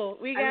know.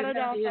 We got it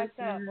all fucked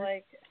up.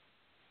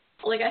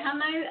 Like I have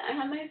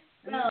my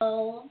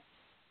cell,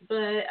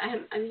 but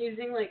I'm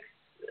using like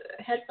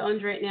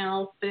headphones right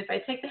now. But if I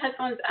take the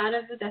headphones out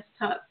of the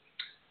desktop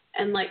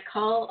and like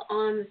call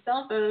on the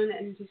cell phone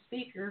and do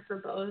speaker for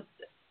both,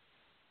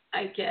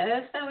 I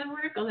guess that would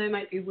work. Although it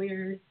might be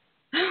weird.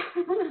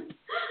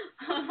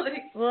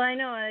 Well, I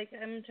know. Like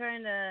I'm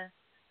trying to.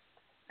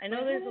 I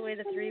know there's a way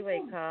to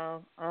three-way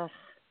call. Ugh.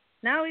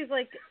 Now he's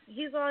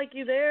all like,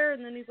 you there?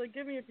 And then he's like,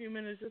 give me a few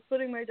minutes, just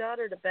putting my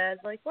daughter to bed.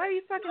 Like, why are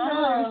you fucking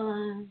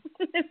done?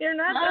 If you're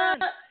not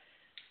done.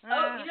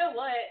 You know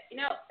what?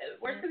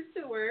 Worst comes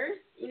to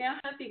worst. You know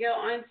how if you go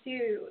on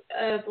to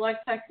Blog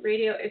Talk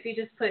Radio, if you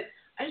just put,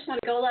 I just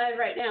want to go live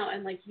right now,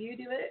 and like you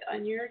do it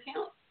on your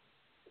account,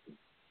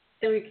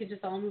 then we could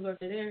just all move over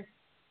there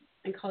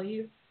and call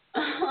you.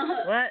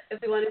 What?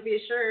 If we want to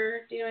be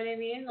sure, do you know what I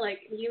mean? Like,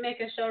 you make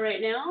a show right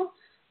now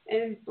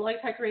in Blog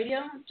Talk Radio,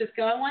 just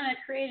go, I want to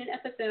create an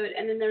episode,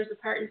 and then there's a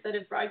part instead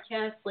of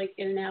broadcast, like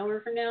in an hour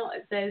from now,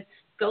 it says,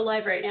 go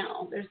live right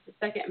now. There's the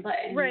second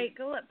button. Right,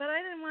 but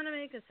I didn't want to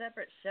make a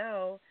separate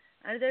show.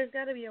 There's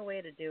got to be a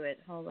way to do it.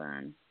 Hold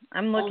on.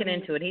 I'm looking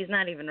into it. He's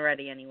not even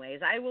ready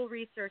anyways. I will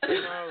research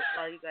it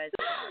while you guys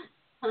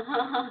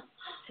talk.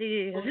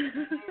 Jeez.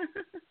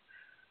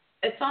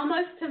 It's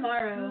almost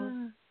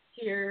tomorrow.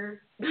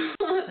 Here.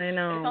 I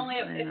know.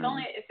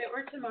 If it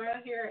were tomorrow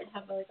here, I'd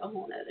have like a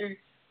whole other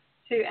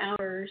 2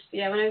 hours.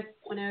 Yeah, when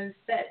I was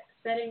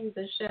setting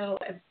the show,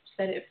 I've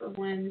set it for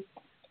 1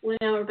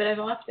 hour, but I've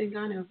often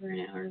gone over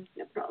an hour,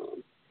 no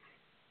problem.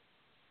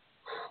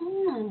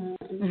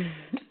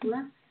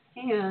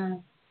 Yeah.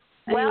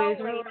 Well,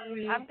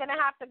 Anyways, I'm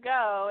gonna have to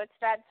go. It's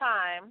that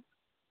time.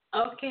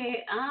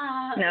 Okay.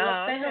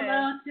 Say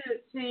hello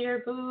to your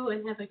boo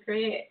and have a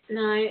great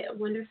night, a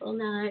wonderful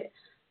night.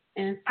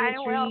 And I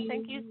will.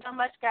 Thank you so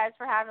much, guys,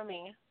 for having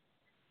me.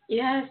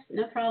 Yes,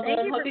 no problem.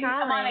 Thank you for calling.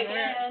 Come on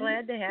again. We're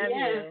glad to have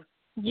you.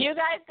 You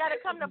guys got to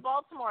come to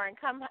Baltimore and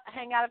come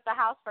hang out at the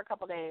house for a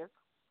couple days.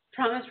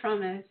 Promise.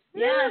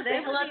 Yeah,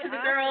 say hello to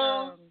the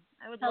girls.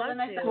 I would love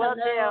to. Will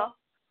do.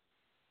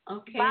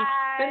 Okay.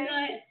 Bye. Good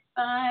night.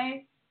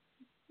 Bye.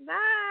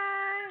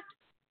 Bye.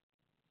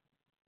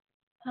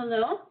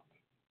 Hello?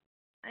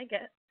 I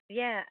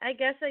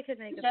guess I could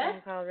make a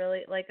phone call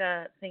really, like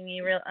a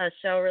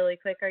show really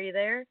quick. Are you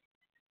there?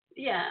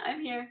 Yeah,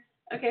 I'm here.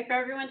 Okay, for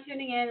everyone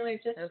tuning in,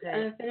 we've just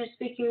finished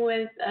speaking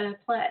with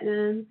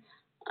Platinum,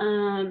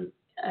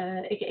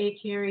 aka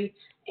Carrie,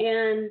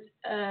 and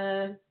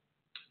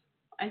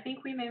I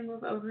think we may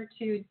move over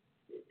to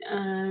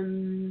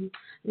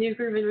New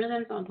Groovin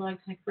Rhythms on Blog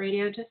Talk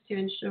Radio just to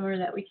ensure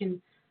that we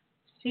can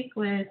speak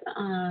with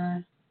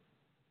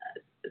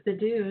the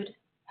dude,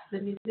 the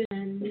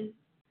musician.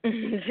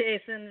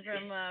 Jason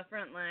from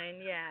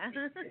Frontline, yeah.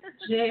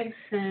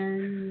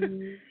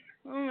 Jason.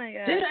 Oh my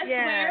God. Dude, I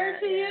swear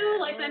to you,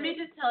 like, let me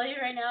just tell you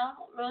right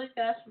now, really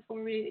fast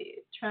before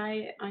we try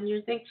it on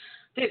your thing.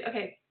 Dude,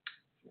 okay,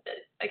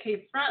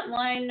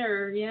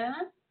 Frontliner, yeah?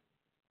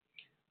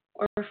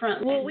 Or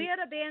Frontline? Well, we had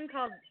a band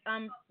called,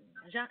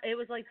 it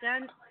was like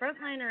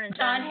Frontliner and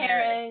John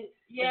Harris.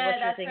 Yeah,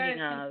 that's what what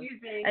I was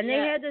confusing. And they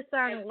had this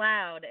song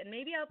Loud, and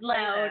maybe I'll play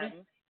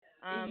them.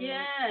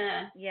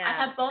 Yeah. I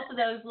have both of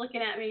those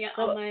looking at me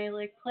on my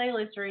like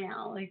playlist right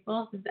now, like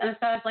both of them.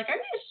 So I was like, are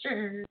you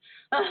sure?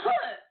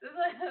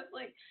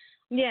 Like,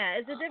 yeah,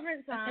 it's a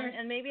different song,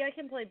 and maybe I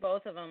can play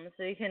both of them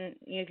so you can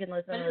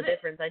listen to the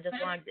difference. I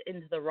just logged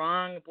into the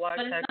wrong Blog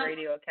Talk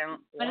Radio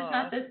account. But it's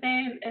not the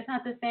same. It's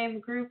not the same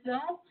group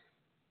though.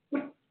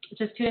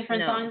 Just two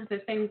different songs,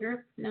 the same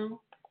group. No.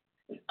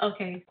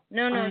 Okay.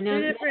 No,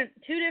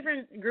 two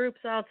different groups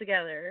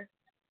altogether.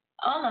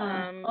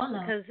 Hola.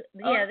 Because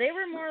they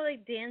were more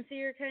like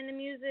dancier kind of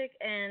music,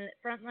 and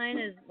Frontline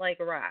is like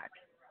rock.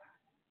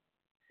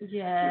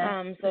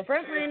 Yeah. So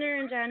Frontliner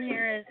and John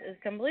Harris is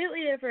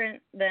completely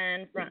different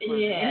than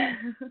Frontline. Yeah.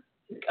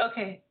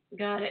 Okay,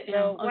 got it.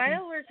 So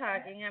while we're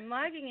talking, I'm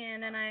logging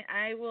in, and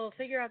I will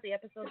figure out the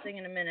episode thing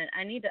in a minute.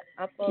 I need to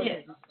upload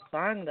his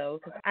song though,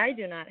 because I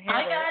do not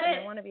have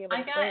and I want to be able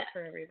to play it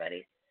for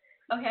everybody.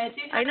 Okay, I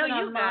do have I know it you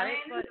on got mine,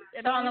 it,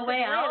 but so on the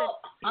way out,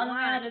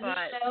 of the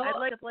show, I'd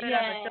like to play it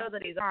on the show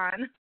that he's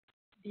on.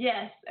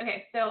 Yes.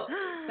 Okay. So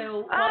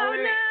oh while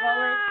we're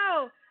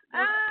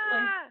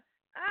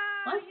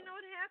you know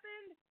what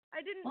happened?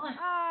 I didn't.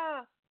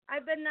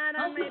 I've been not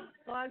on my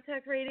Blog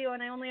Talk Radio,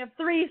 and I only have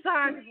 3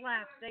 songs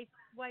left. They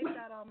wiped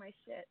out all my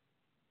shit.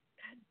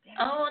 God damn.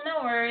 Oh,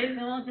 no worries.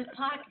 We'll just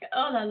talk.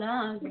 Oh la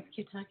la. Just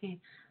keep talking.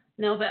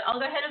 No, but I'll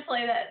go ahead and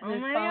play that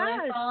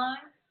song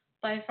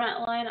by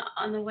Frontline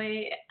on the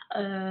way to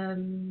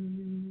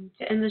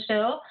end the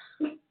show.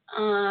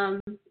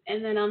 And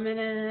then I'm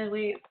gonna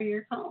wait for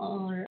your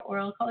call, or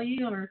I'll call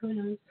you, or who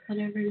knows,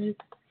 whatever it is.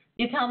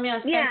 You tell me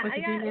on Skype what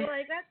to do next.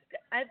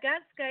 I've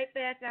got Skype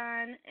back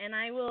on, and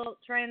I will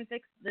try and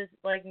fix this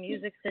like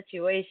music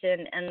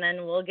situation, and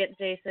then we'll get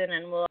Jason,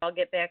 and we'll all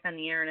get back on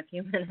the air in a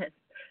few minutes.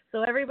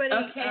 So everybody,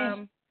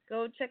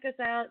 go check us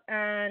out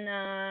on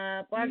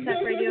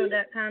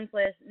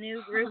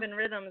blogtalkradio.com/new Groovin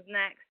Rhythms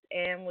next,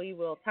 and we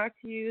will talk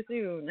to you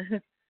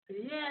soon.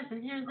 Yes,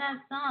 and here's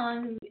that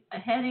song,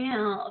 Heading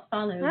Out,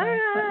 followed by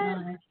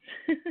Frontline.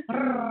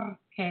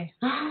 Okay.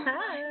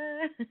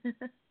 Hi.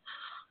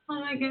 Oh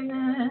my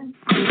goodness.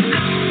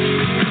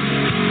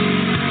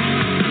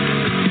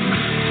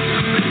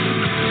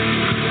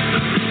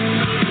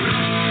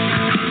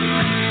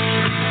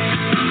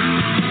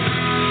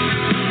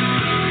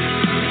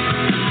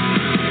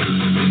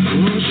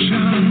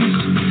 Oceans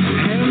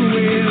and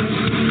waves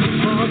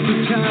fought the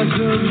tides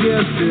of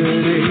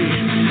yesterday.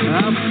 I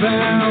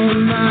found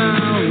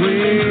my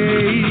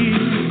way.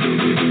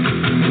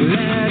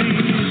 That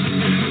is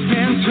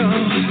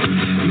gentle,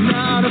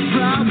 not a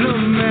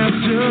problem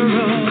after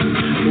all.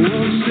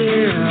 Won't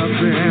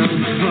step and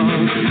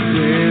fall,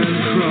 then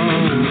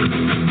crawl.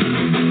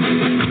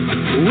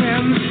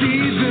 When the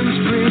seasons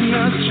bring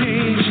us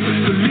change,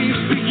 the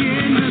leaves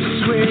begin to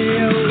sway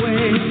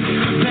away.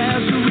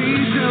 There's a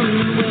reason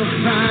we'll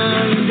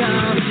find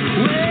out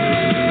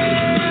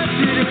where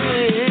did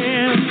it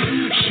end.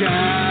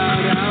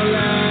 Shout out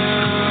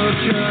loud,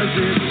 'cause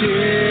it's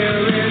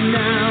here and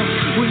now.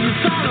 Will you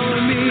follow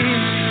me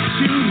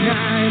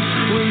tonight?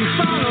 Will you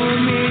follow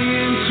me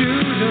into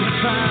the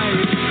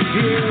fight?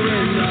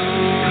 Hearing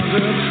all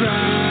the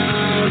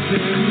cries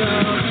and the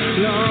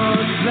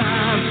lost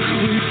lives.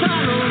 Will you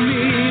follow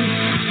me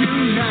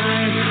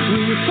tonight?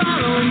 Will you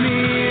follow me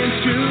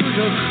into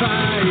the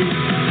fight?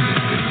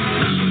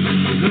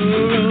 The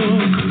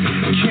road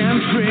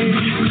can't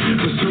break,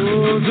 but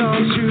hold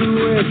on to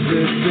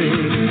everything.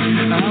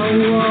 I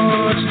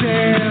watched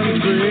and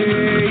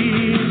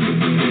prayed.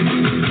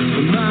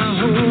 My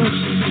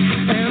hopes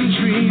and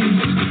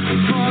dreams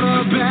fought a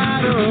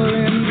battle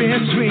in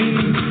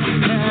between.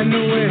 Had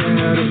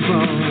nowhere to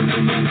fall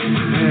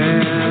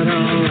at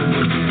all.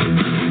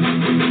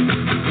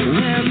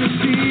 When the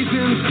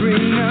seasons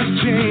bring us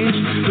change,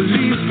 the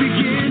leaves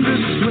begin to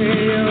sway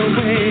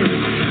away.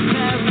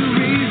 That's the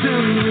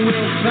reason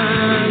we'll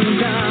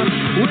find out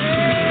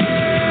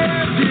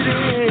where did it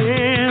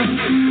end.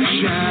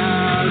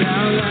 Shout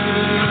out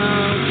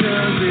loud,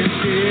 'cause it's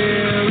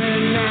here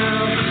and now.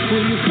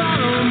 Will you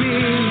follow me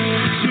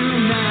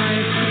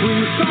tonight? Will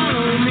you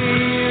follow me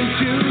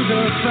into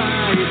the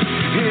fight?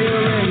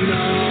 Hearing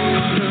all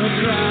the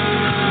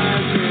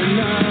cries and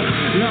the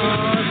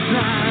lost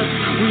lives.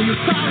 Will you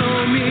follow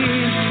me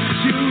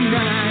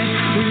tonight?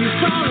 Will you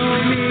follow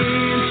me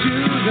into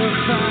the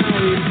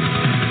fight?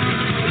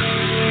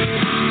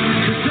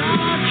 'Cause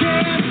I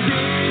can't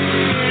see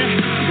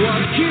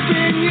what's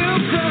keeping you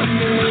from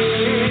me.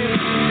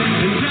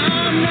 And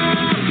I'm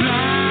not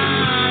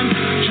blind,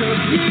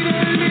 just need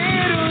a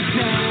little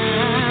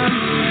time.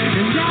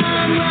 And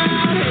I'm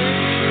right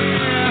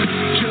here,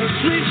 just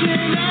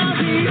reaching out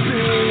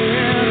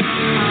here.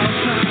 I'll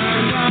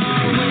find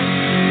our way.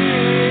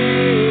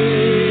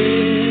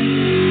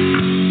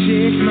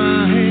 Take my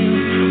hand,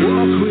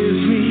 walk with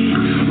me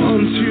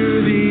onto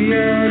the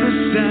other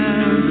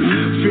side.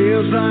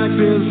 Feels like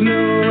there's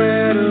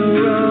nowhere to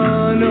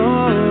run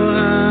or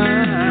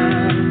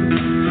hide.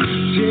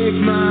 Take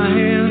my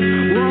hand,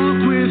 walk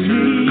with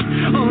me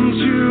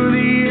onto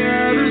the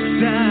other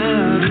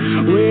side.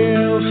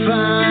 We'll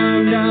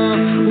find our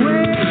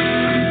way.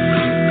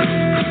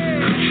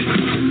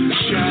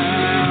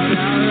 Shout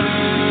out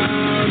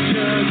loud,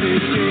 'cause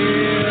it's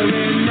here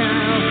and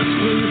now.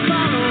 Will you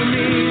follow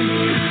me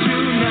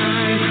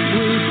tonight?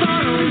 Will you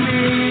follow me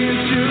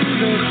into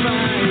the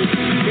fight?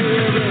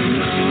 Hearing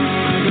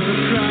all the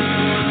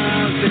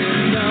cries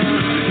and the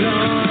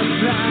lost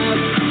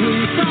lives. Will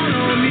you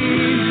follow me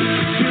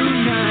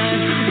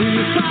tonight? Will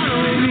you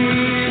follow me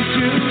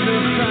into the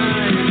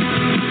fight?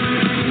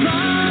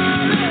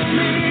 Follow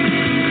me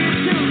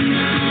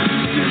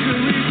tonight. There's a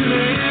reason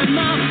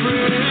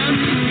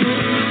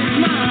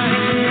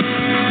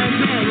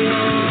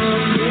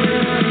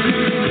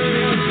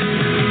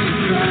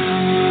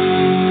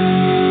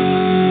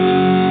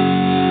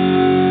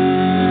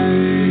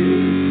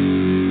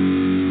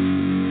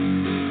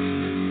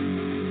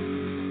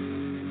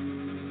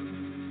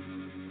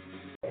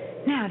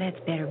Now that's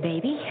better,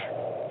 baby.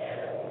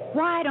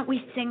 Why don't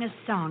we sing a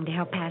song to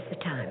help pass the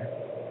time?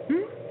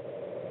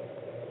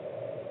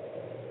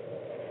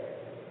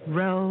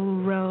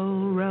 Row,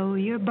 row, row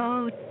your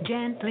boat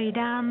gently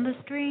down the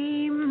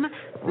stream.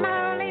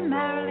 Merrily,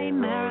 merrily,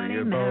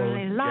 merrily,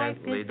 merrily, life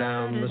is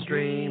down the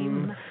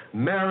stream.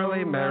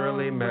 Merrily,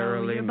 merrily,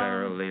 merrily,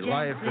 merrily,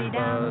 life is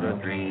but a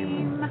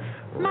dream.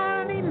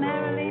 Merrily,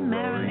 merrily,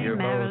 merrily,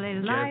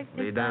 merrily, life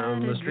is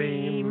down the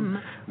stream.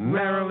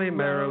 Merrily,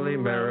 merrily,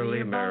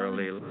 merrily,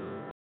 merrily.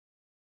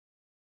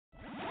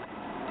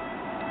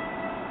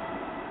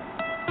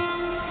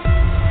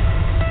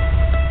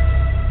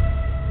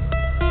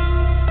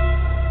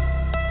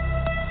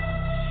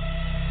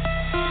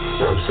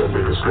 I'm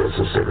sending a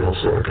special signal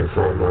so I can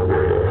find my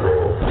way to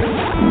hell.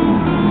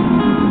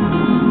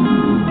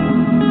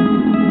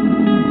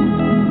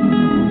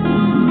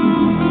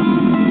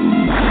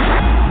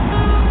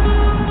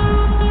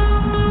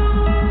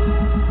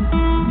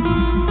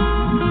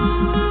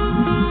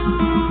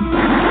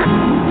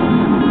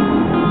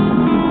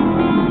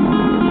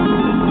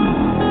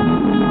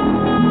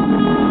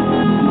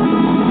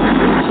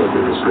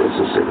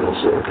 Signal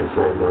so I can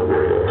find my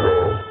way to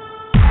hell.